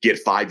get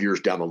 5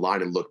 years down the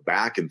line and look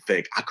back and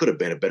think I could have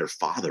been a better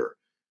father,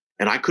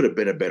 and I could have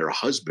been a better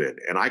husband,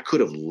 and I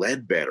could have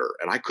led better,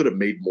 and I could have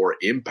made more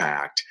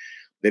impact.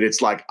 Then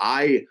it's like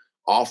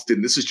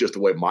this is just the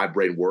way my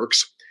brain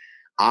works.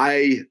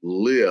 I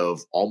live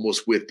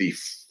almost with the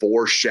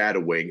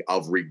foreshadowing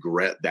of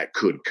regret that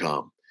could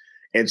come.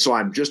 And so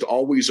I'm just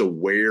always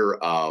aware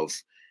of,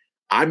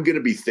 I'm going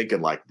to be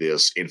thinking like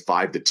this in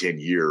 5 to 10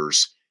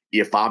 years.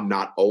 If I'm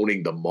not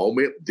owning the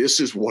moment, this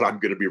is what I'm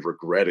going to be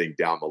regretting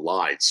down the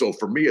line. So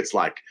for me, it's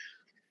like,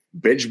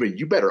 Benjamin,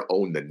 you better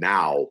own the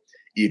now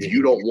if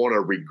you don't want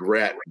to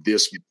regret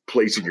this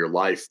place in your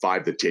life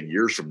 5 to 10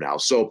 years from now.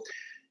 So,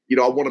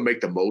 I want to make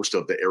the most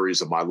of the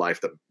areas of my life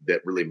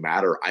that really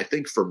matter. I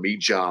think for me,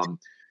 John,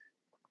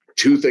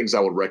 2 things I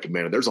would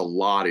recommend, and there's a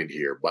lot in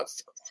here, but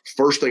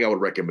first thing I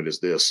would recommend is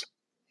this.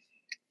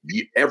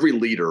 Every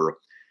leader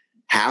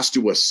has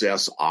to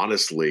assess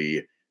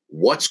honestly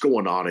what's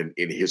going on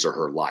in his or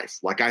her life.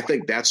 Like, I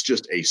think that's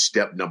just a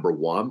step number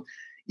 1.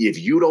 If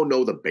you don't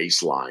know the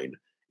baseline,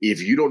 if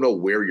you don't know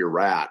where you're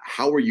at,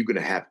 how are you going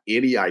to have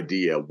any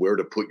idea where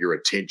to put your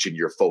attention,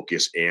 your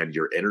focus, and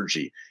your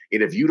energy?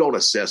 And if you don't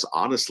assess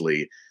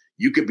honestly,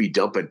 you could be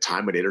dumping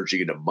time and energy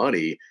and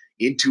money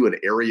into an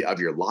area of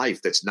your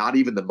life that's not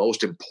even the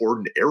most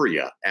important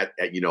area at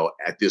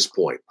this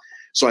point.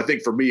 So I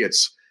think for me,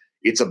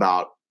 it's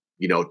about,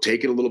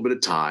 taking a little bit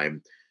of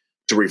time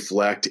to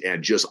reflect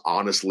and just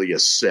honestly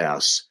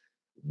assess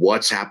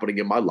what's happening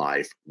in my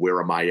life. Where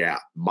am I at?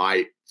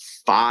 My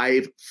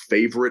 5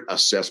 favorite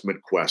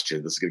assessment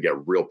questions. This is going to get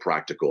real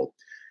practical.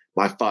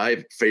 My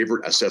 5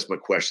 favorite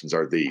assessment questions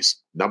are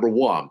these. Number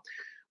 1,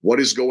 what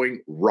is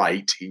going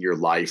right in your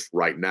life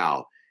right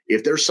now?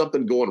 If there's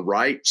something going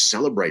right,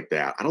 celebrate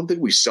that. I don't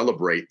think we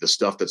celebrate the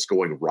stuff that's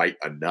going right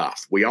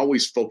enough. We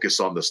always focus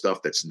on the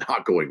stuff that's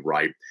not going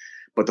right.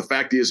 But the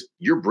fact is,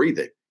 you're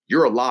breathing.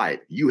 You're alive.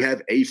 You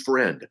have a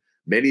friend.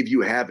 Many of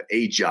you have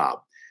a job.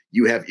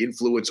 You have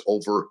influence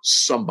over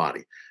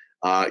somebody.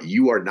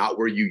 You are not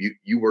where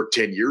you were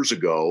 10 years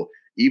ago.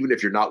 Even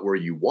if you're not where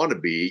you want to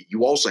be,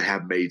 you also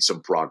have made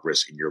some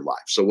progress in your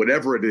life. So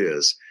whatever it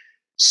is,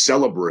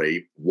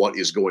 celebrate what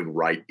is going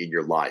right in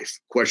your life.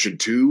 Question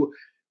 2,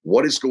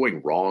 what is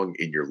going wrong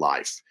in your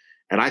life?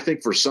 And I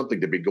think for something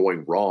to be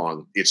going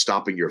wrong, it's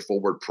stopping your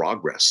forward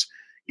progress.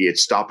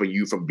 It's stopping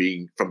you from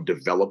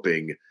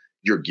developing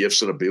your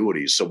gifts and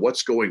abilities. So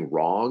what's going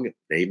wrong?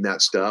 Name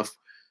that stuff.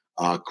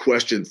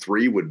 Question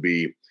 3 would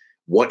be,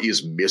 what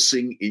is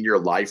missing in your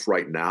life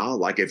right now?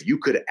 Like, if you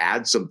could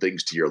add some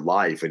things to your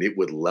life and it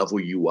would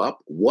level you up,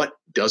 what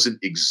doesn't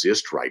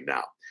exist right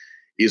now?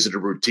 Is it a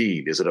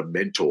routine? Is it a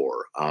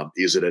mentor?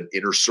 Is it an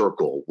inner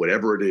circle?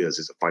 Whatever it is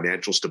it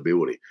financial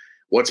stability?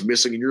 What's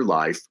missing in your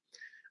life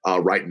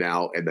right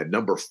now? And then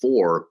number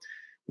 4,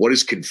 what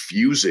is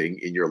confusing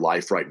in your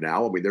life right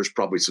now? I mean, there's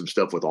probably some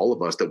stuff with all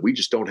of us that we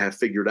just don't have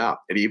figured out.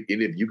 Any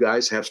of you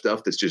guys have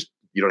stuff that's just,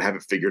 you don't have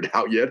it figured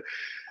out yet?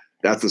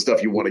 That's the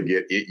stuff you want to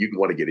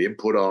get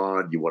input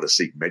on. You want to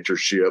seek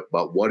mentorship.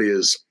 But what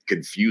is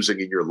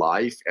confusing in your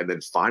life? And then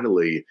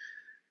finally,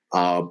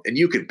 And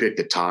you can pick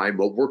the time.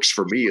 What works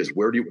for me is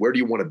where do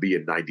you want to be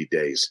in 90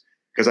 days?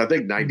 Because I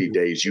think 90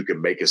 days, you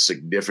can make a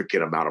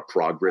significant amount of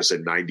progress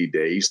in 90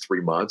 days,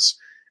 3 months.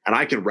 And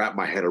I can wrap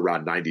my head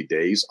around 90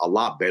 days a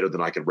lot better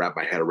than I can wrap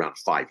my head around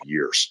 5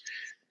 years.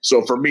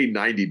 So for me,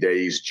 90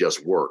 days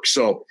just works.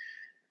 So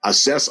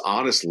assess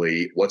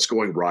honestly what's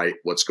going right,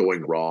 what's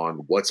going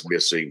wrong, what's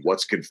missing,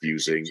 what's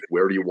confusing,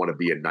 where do you want to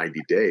be in 90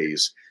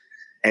 days?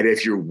 And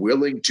if you're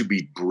willing to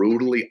be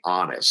brutally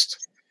honest,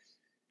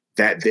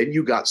 that then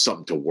you got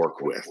something to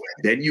work with.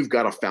 Then you've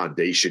got a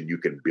foundation you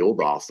can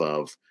build off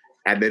of.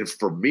 And then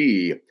for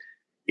me,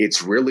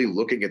 it's really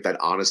looking at that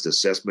honest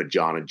assessment,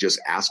 John, and just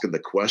asking the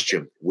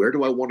question, where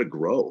do I want to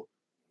grow?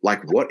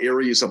 Like, what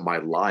areas of my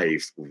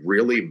life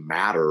really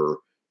matter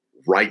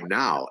right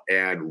now?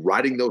 And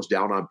writing those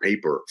down on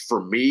paper.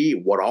 For me,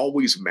 what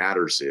always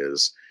matters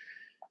is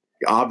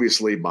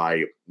obviously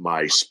my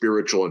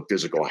spiritual and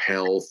physical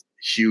health,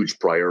 huge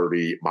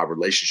priority. My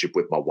relationship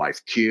with my wife,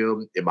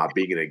 Kim, am I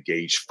being an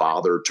engaged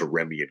father to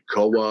Remy and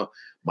Koa,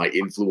 my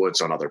influence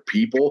on other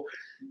people,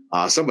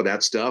 some of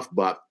that stuff.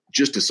 But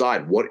just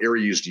decide what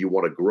areas do you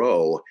want to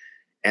grow.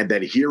 And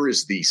then here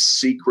is the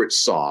secret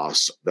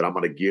sauce that I'm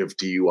going to give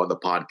to you on the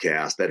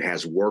podcast that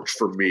has worked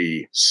for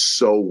me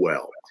so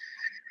well.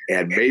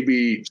 And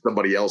maybe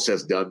somebody else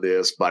has done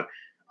this, but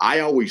I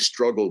always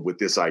struggled with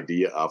this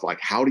idea of like,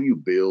 how do you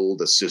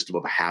build a system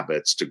of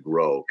habits to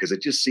grow? Because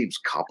it just seems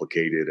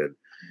complicated. And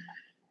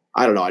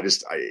I don't know,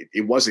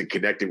 it wasn't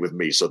connecting with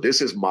me. So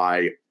this is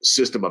my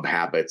system of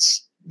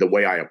habits, the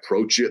way I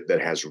approach it,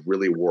 that has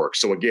really worked.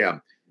 So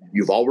again,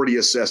 you've already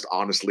assessed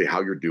honestly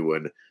how you're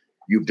doing.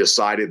 You've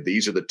decided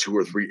these are the 2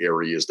 or 3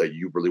 areas that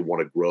you really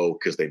want to grow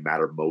because they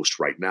matter most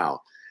right now.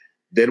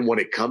 Then when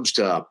it comes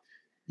to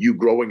you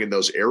growing in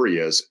those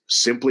areas,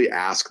 simply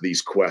ask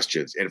these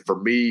questions. And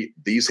for me,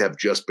 these have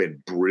just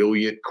been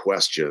brilliant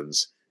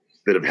questions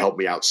that have helped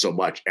me out so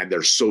much. And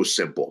they're so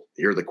simple.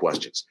 Here are the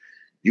questions.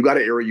 You got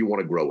an area you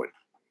want to grow in,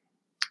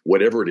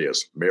 whatever it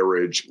is,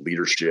 marriage,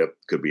 leadership,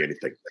 could be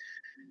anything.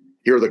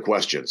 Here are the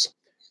questions.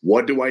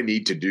 What do I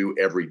need to do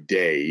every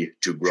day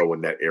to grow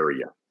in that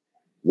area?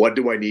 What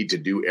do I need to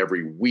do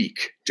every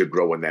week to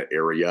grow in that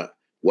area?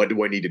 What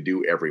do I need to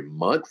do every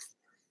month,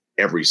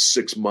 every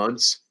 6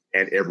 months,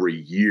 and every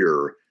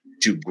year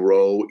to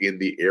grow in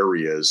the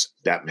areas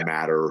that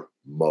matter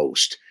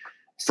most?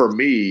 For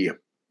me,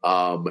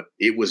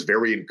 it was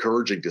very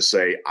encouraging to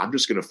say, I'm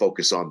just going to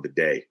focus on the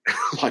day.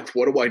 Like,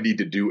 what do I need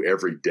to do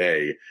every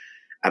day?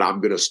 And I'm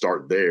going to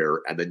start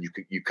there. And then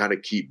you kind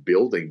of keep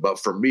building. But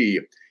for me,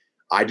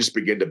 I just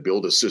began to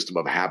build a system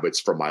of habits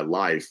for my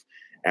life.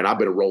 And I've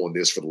been rolling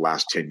this for the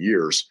last 10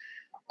 years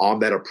on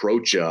that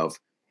approach of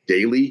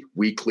daily,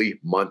 weekly,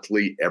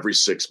 monthly, every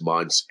 6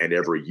 months, and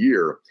every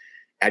year.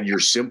 And you're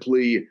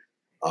simply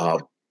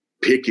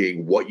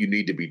picking what you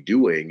need to be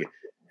doing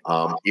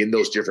in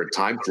those different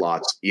time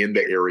slots in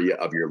the area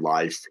of your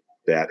life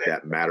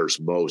that matters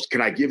most.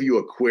 Can I give you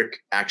a quick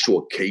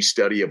actual case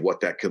study of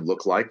what that could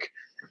look like?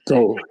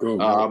 Go.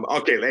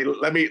 Okay,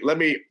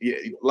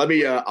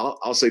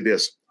 I'll say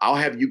this. I'll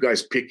have you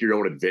guys pick your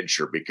own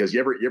adventure, because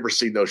you ever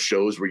seen those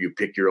shows where you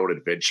pick your own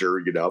adventure,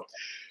 you know?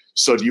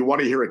 So do you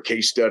want to hear a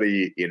case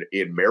study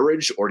in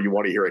marriage, or do you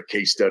want to hear a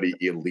case study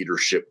in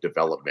leadership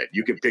development?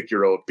 You can pick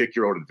your own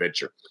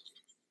adventure.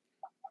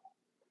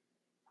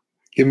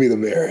 Give me the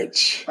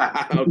marriage.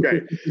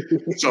 Okay.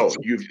 So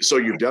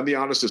you've done the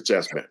honest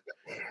assessment,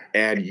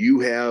 and you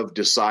have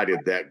decided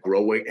that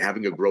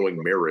having a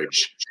growing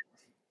marriage,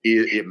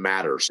 it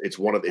matters. It's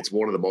one of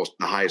the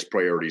highest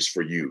priorities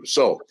for you.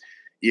 So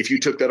if you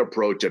took that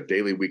approach of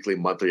daily, weekly,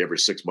 monthly, every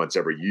 6 months,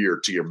 every year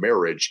to your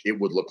marriage, it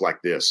would look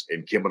like this.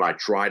 And Kim and I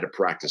try to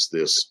practice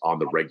this on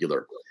the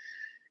regular.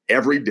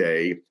 Every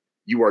day,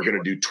 you are going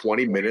to do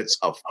 20 minutes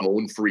of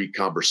phone-free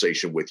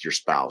conversation with your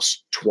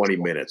spouse. 20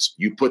 minutes.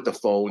 You put the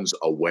phones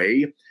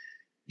away.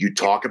 You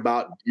talk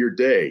about your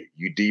day.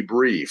 You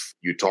debrief.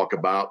 You talk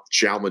about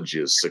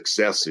challenges,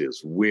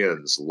 successes,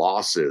 wins,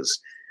 losses.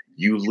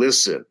 You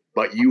listen,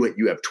 but you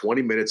have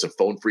 20 minutes of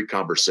phone-free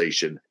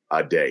conversation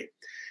a day.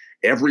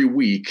 Every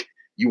week,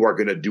 you are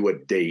going to do a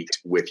date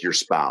with your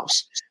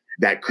spouse.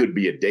 That could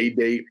be a day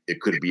date.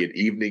 It could be an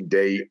evening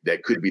date.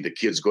 That could be the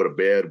kids go to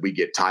bed. We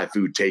get Thai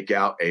food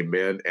takeout.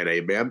 Amen and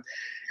amen.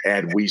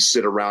 And we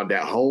sit around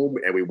at home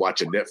and we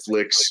watch a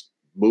Netflix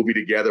movie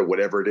together,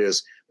 whatever it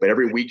is. But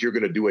every week, you're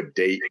going to do a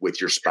date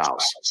with your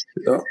spouse.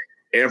 Yeah.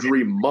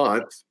 Every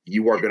month,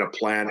 you are going to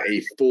plan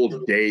a full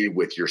day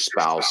with your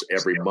spouse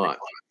every month.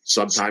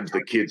 Sometimes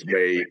the kids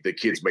may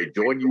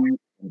join you.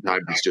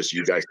 Sometimes it's just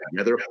you guys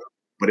together.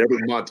 But every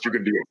month, you're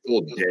going to do a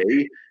full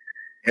day.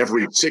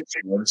 Every 6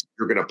 months,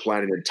 you're going to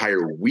plan an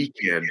entire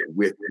weekend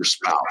with your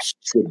spouse.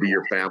 Could be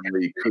your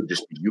family, could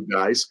just be you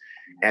guys.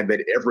 And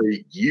then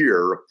every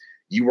year,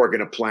 you are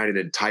going to plan an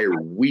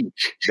entire week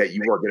that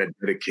you are going to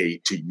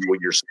dedicate to you and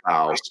your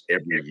spouse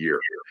every year.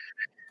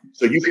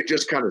 So you could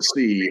just kind of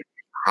see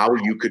how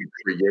you could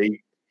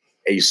create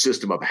a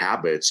system of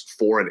habits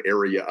for an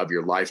area of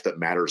your life that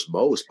matters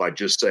most by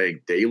just saying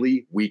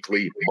daily,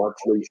 weekly,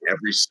 monthly,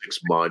 every 6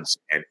 months,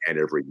 and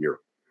every year.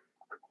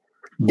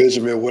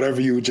 Benjamin,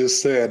 whatever you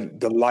just said,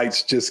 the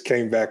lights just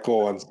came back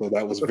on. So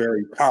that was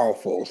very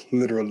powerful,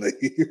 literally.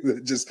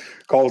 It just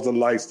caused the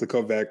lights to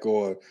come back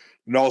on.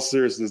 In all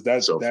seriousness,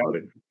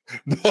 Funny.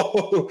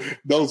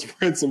 Those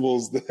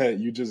principles that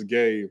you just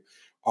gave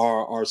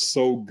are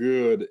so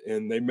good,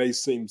 and they may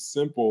seem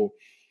simple,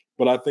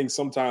 but I think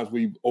sometimes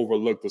we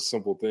overlook the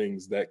simple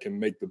things that can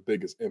make the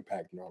biggest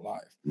impact in our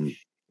life. Mm.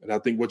 And I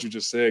think what you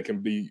just said can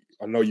be,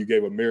 I know you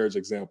gave a marriage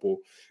example,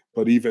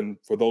 but even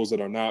for those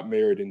that are not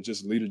married and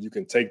just leaders, you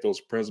can take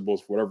those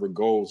principles, whatever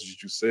goals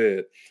that you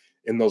said,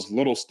 in those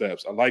little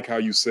steps. I like how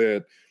you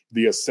said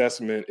the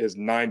assessment is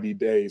 90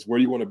 days. Where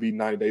do you want to be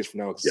 90 days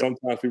from now? Because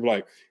sometimes people are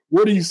like,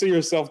 where do you see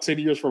yourself 10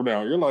 years from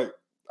now? You're like,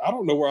 I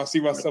don't know where I see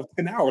myself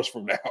 10 hours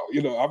from now.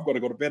 I'm going to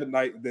go to bed at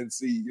night and then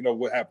see,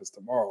 what happens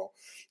tomorrow.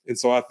 And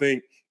so I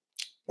think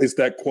it's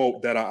that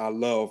quote that I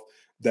love,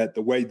 that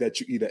the way that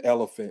you eat an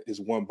elephant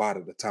is one bite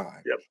at a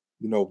time. Yep.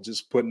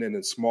 Just putting it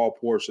in small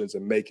portions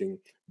and making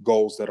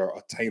goals that are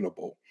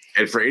attainable.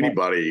 And for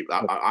anybody,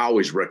 I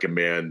always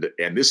recommend,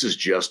 and this is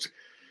just,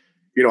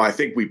 I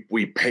think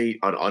we paint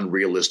an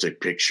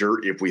unrealistic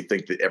picture if we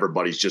think that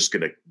everybody's just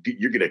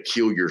you're going to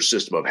kill your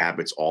system of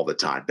habits all the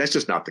time. That's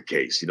just not the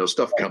case.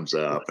 Stuff comes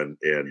up and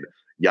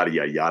yada,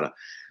 yada, yada.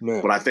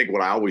 Man. But I think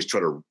what I always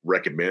try to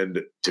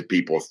recommend to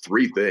people,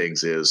 3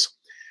 things is,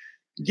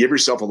 give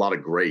yourself a lot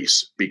of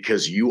grace,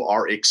 because you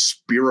are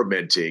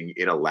experimenting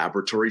in a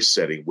laboratory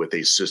setting with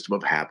a system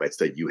of habits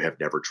that you have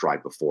never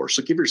tried before.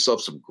 So give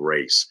yourself some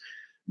grace.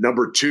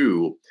 Number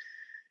 2,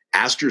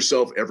 ask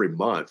yourself every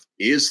month,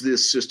 is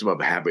this system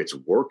of habits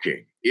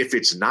working? If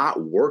it's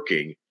not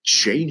working,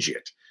 change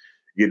it,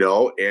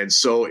 And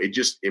so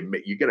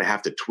you're going to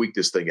have to tweak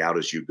this thing out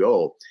as you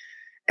go.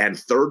 And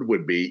 3rd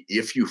would be,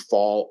 if you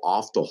fall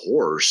off the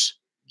horse,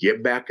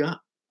 get back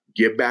up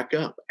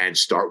and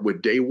start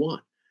with day 1.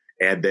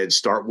 And then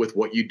start with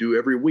what you do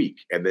every week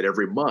and then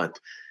every month.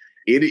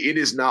 It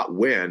is not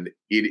when,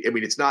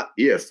 it's not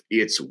if,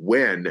 it's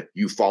when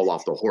you fall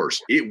off the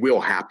horse. It will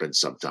happen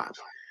sometime.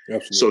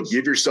 Absolutely. So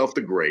give yourself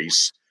the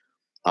grace,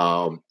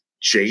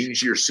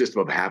 change your system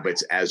of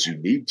habits as you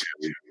need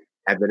to.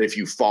 And then if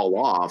you fall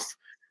off,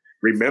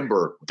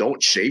 remember,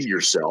 don't shame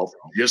yourself.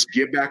 Just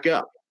get back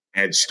up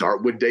and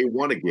start with day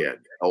 1 again,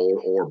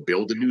 or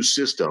build a new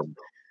system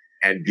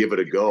and give it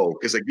a go.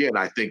 Because again,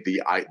 I think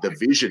the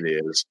vision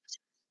is,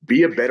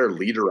 be a better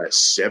leader at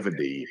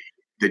 70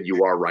 than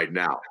you are right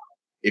now.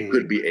 It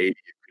could be 80, it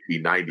could be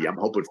 90. I'm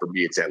hoping for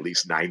me it's at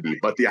least 90.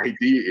 But the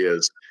idea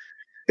is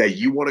that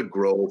you want to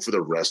grow for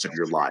the rest of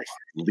your life.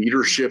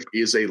 Leadership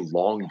is a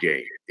long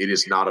game. It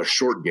is not a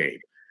short game.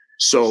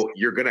 So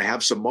you're going to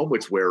have some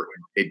moments where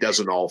it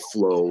doesn't all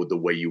flow the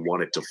way you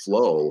want it to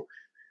flow,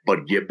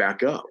 but get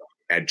back up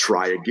and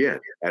try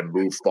again and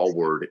move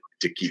forward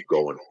to keep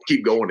going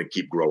and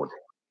keep growing.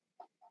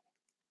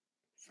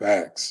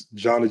 Facts.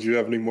 John, did you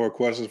have any more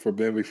questions for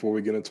Ben before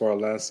we get into our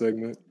last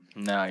segment?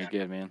 No, you're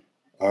good, man.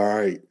 All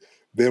right.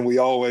 Ben, we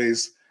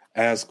always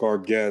ask our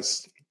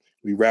guests,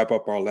 we wrap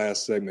up our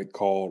last segment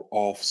called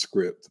Off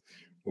Script,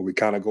 where we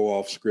kind of go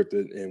off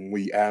scripted and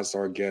we ask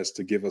our guests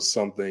to give us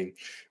something.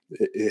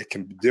 It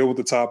can deal with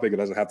the topic. It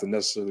doesn't have to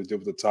necessarily deal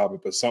with the topic,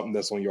 but something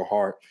that's on your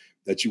heart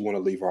that you want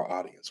to leave our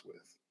audience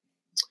with.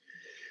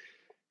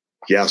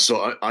 Yeah.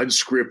 So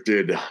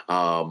unscripted,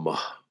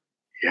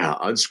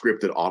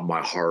 unscripted on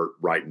my heart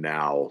right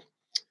now.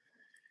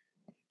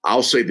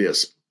 I'll say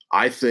this.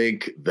 I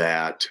think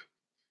that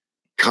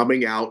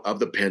coming out of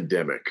the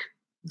pandemic,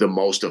 the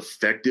most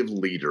effective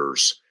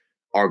leaders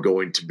are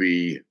going to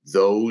be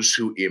those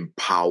who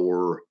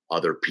empower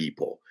other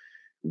people.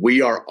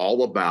 We are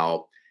all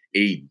about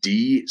a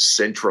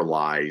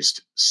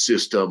decentralized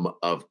system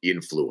of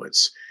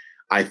influence.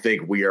 I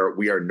think we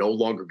are no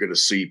longer going to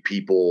see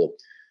people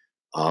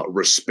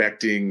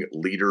respecting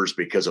leaders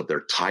because of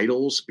their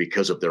titles,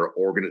 because of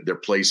their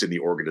place in the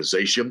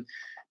organization.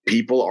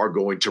 People are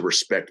going to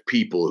respect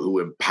people who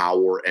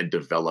empower and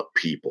develop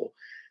people.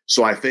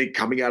 So I think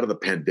coming out of the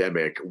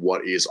pandemic,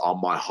 what is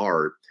on my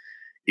heart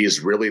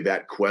is really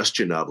that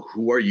question of,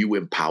 who are you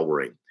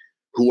empowering?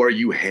 Who are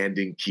you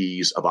handing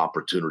keys of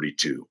opportunity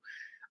to?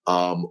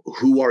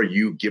 Who are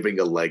you giving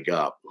a leg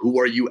up? Who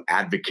are you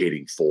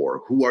advocating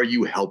for? Who are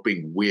you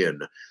helping win?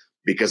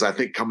 Because I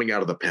think coming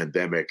out of the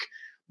pandemic,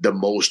 the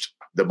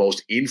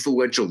most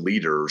influential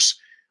leaders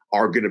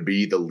are going to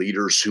be the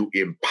leaders who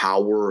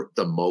empower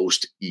the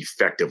most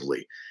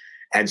effectively.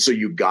 And so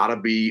you got to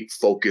be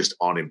focused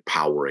on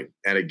empowering.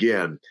 And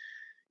again,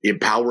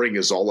 empowering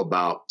is all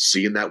about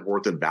seeing that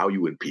worth and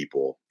value in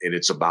people. And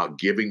it's about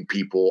giving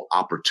people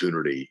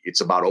opportunity.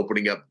 It's about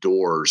opening up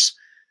doors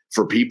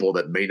for people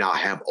that may not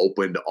have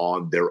opened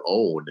on their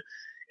own.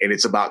 And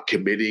it's about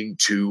committing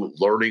to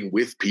learning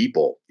with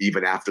people,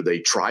 even after they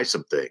try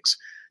some things,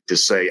 to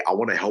say, I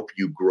want to help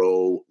you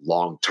grow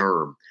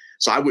long-term.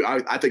 So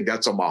I think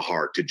that's on my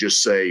heart, to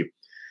just say,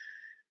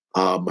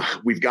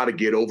 we've got to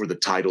get over the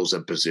titles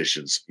and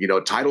positions.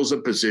 Titles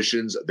and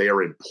positions, they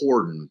are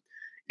important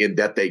in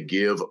that they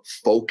give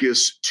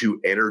focus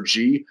to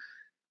energy,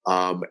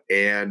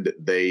 and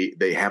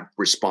they have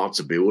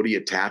responsibility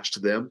attached to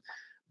them.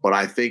 But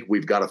I think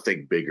we've got to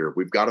think bigger.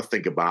 We've got to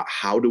think about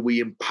how do we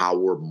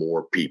empower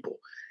more people,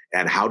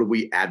 and how do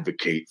we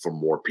advocate for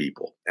more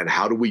people, and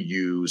how do we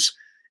use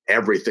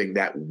everything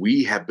that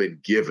we have been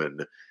given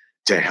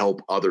to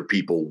help other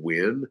people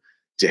win,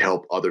 to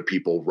help other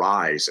people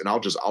rise. And I'll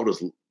just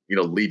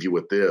leave you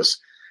with this.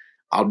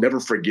 I'll never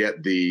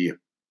forget the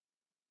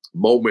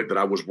moment that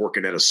I was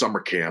working at a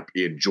summer camp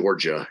in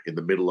Georgia in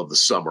the middle of the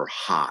summer.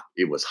 Hot.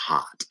 It was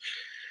hot.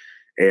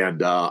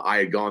 And I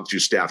had gone through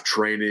staff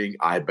training.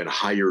 I had been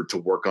hired to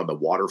work on the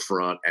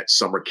waterfront at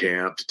summer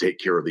camp to take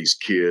care of these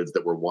kids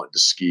that were wanting to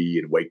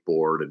ski and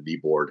wakeboard and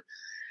kneeboard.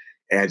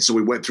 And so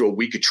we went through a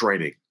week of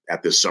training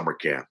at this summer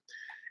camp.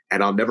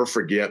 And I'll never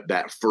forget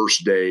that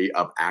first day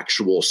of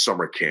actual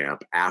summer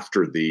camp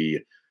after the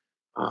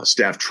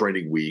staff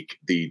training week.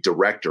 The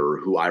director,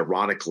 who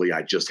ironically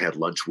I just had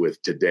lunch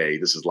with today,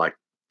 this is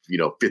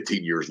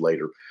 15 years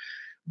later,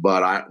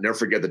 but I never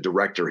forget the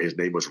director. His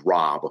name was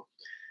Rob.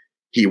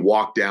 He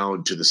walked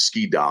down to the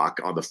ski dock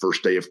on the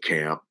first day of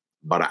camp,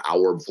 about an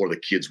hour before the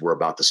kids were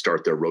about to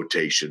start their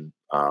rotation,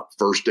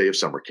 first day of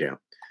summer camp.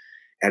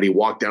 And he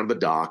walked down to the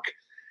dock,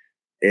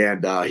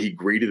 and he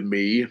greeted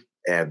me.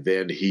 And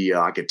then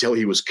I could tell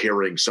he was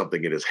carrying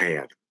something in his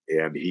hand.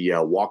 And he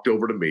walked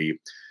over to me,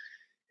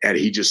 and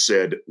he just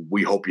said,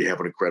 "We hope you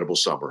have an incredible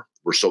summer.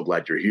 We're so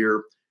glad you're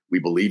here. We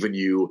believe in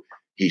you."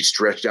 He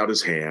stretched out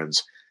his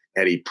hands,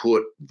 and he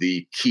put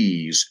the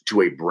keys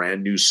to a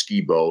brand new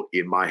ski boat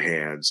in my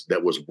hands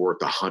that was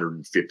worth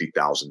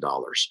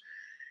 $150,000.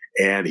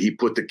 And he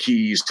put the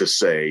keys to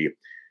say,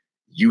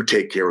 "You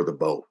take care of the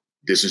boat.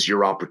 This is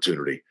your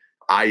opportunity.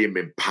 I am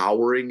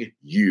empowering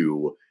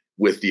you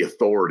with the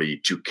authority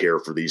to care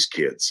for these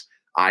kids.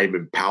 I am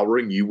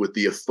empowering you with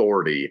the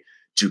authority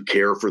to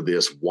care for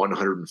this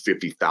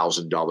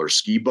 $150,000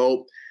 ski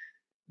boat.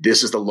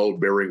 This is the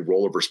load-bearing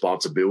role of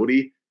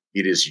responsibility.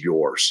 It is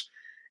yours."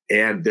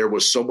 And there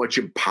was so much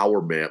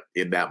empowerment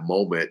in that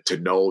moment to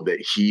know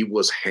that he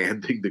was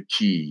handing the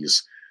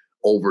keys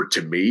over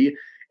to me,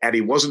 and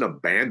he wasn't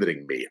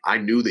abandoning me. I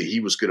knew that he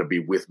was going to be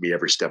with me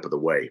every step of the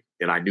way.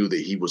 And I knew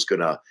that he was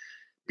going to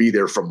be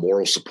there for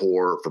moral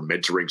support, for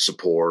mentoring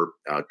support,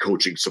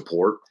 coaching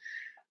support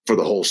for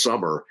the whole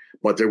summer.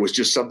 But there was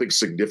just something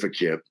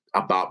significant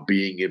about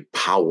being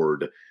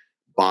empowered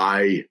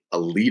by a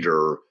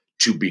leader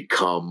to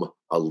become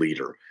a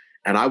leader.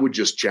 And I would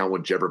just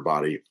challenge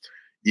everybody,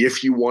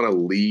 if you want to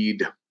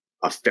lead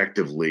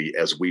effectively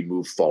as we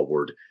move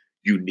forward,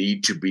 you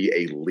need to be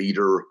a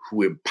leader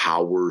who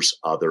empowers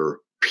other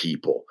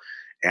people.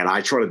 And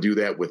I try to do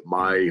that with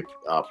my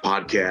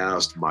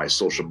podcast, my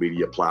social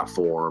media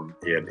platform,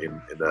 in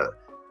the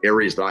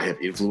areas that I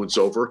have influence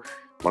over.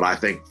 But I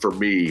think for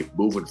me,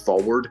 moving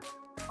forward,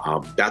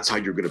 that's how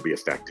you're going to be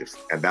effective.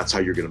 And that's how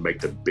you're going to make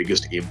the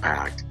biggest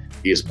impact,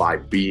 is by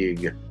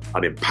being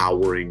an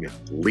empowering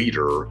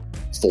leader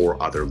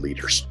for other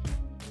leaders.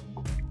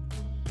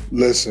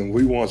 Listen,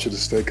 we want you to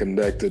stay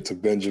connected to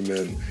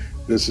Benjamin.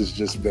 This has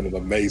just been an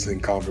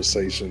amazing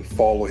conversation.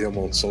 Follow him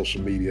on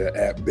social media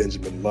at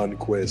Benjamin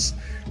Lundquist.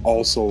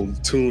 Also,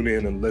 tune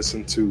in and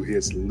listen to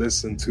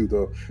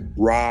the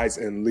Rise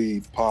and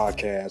Lead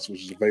podcast,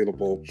 which is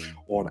available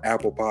on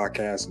Apple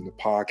Podcasts and the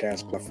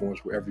podcast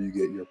platforms, wherever you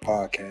get your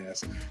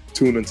podcasts.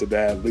 Tune into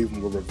that. Leave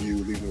him a review.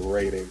 Leave him a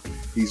rating.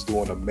 He's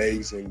doing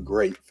amazing,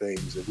 great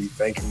things. And we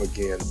thank him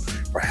again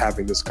for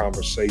having this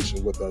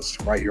conversation with us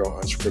right here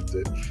on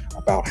Unscripted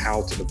about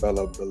how to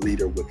develop the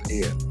leader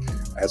within.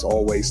 As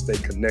always, stay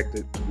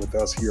connected with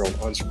us here on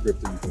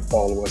Unscripted. You can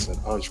follow us at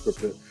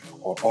Unscripted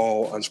on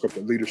all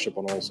Unscripted Leadership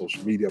on all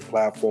social media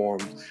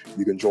platforms.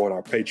 You can join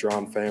our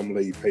Patreon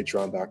family,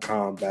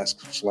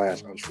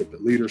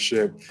 patreon.com/Unscripted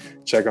Leadership.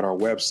 Check out our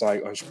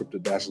website,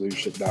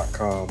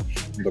 unscripted-leadership.com.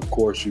 And of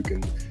course, you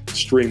can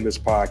stream this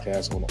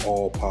podcast on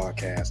all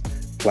podcast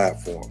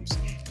platforms.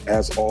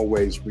 As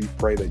always, we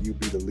pray that you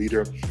be the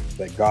leader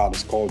that God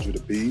has called you to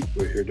be.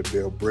 We're here to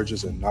build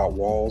bridges and not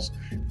walls.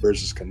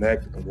 Bridges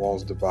connect and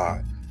walls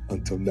divide.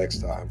 Until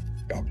next time,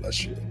 God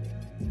bless you.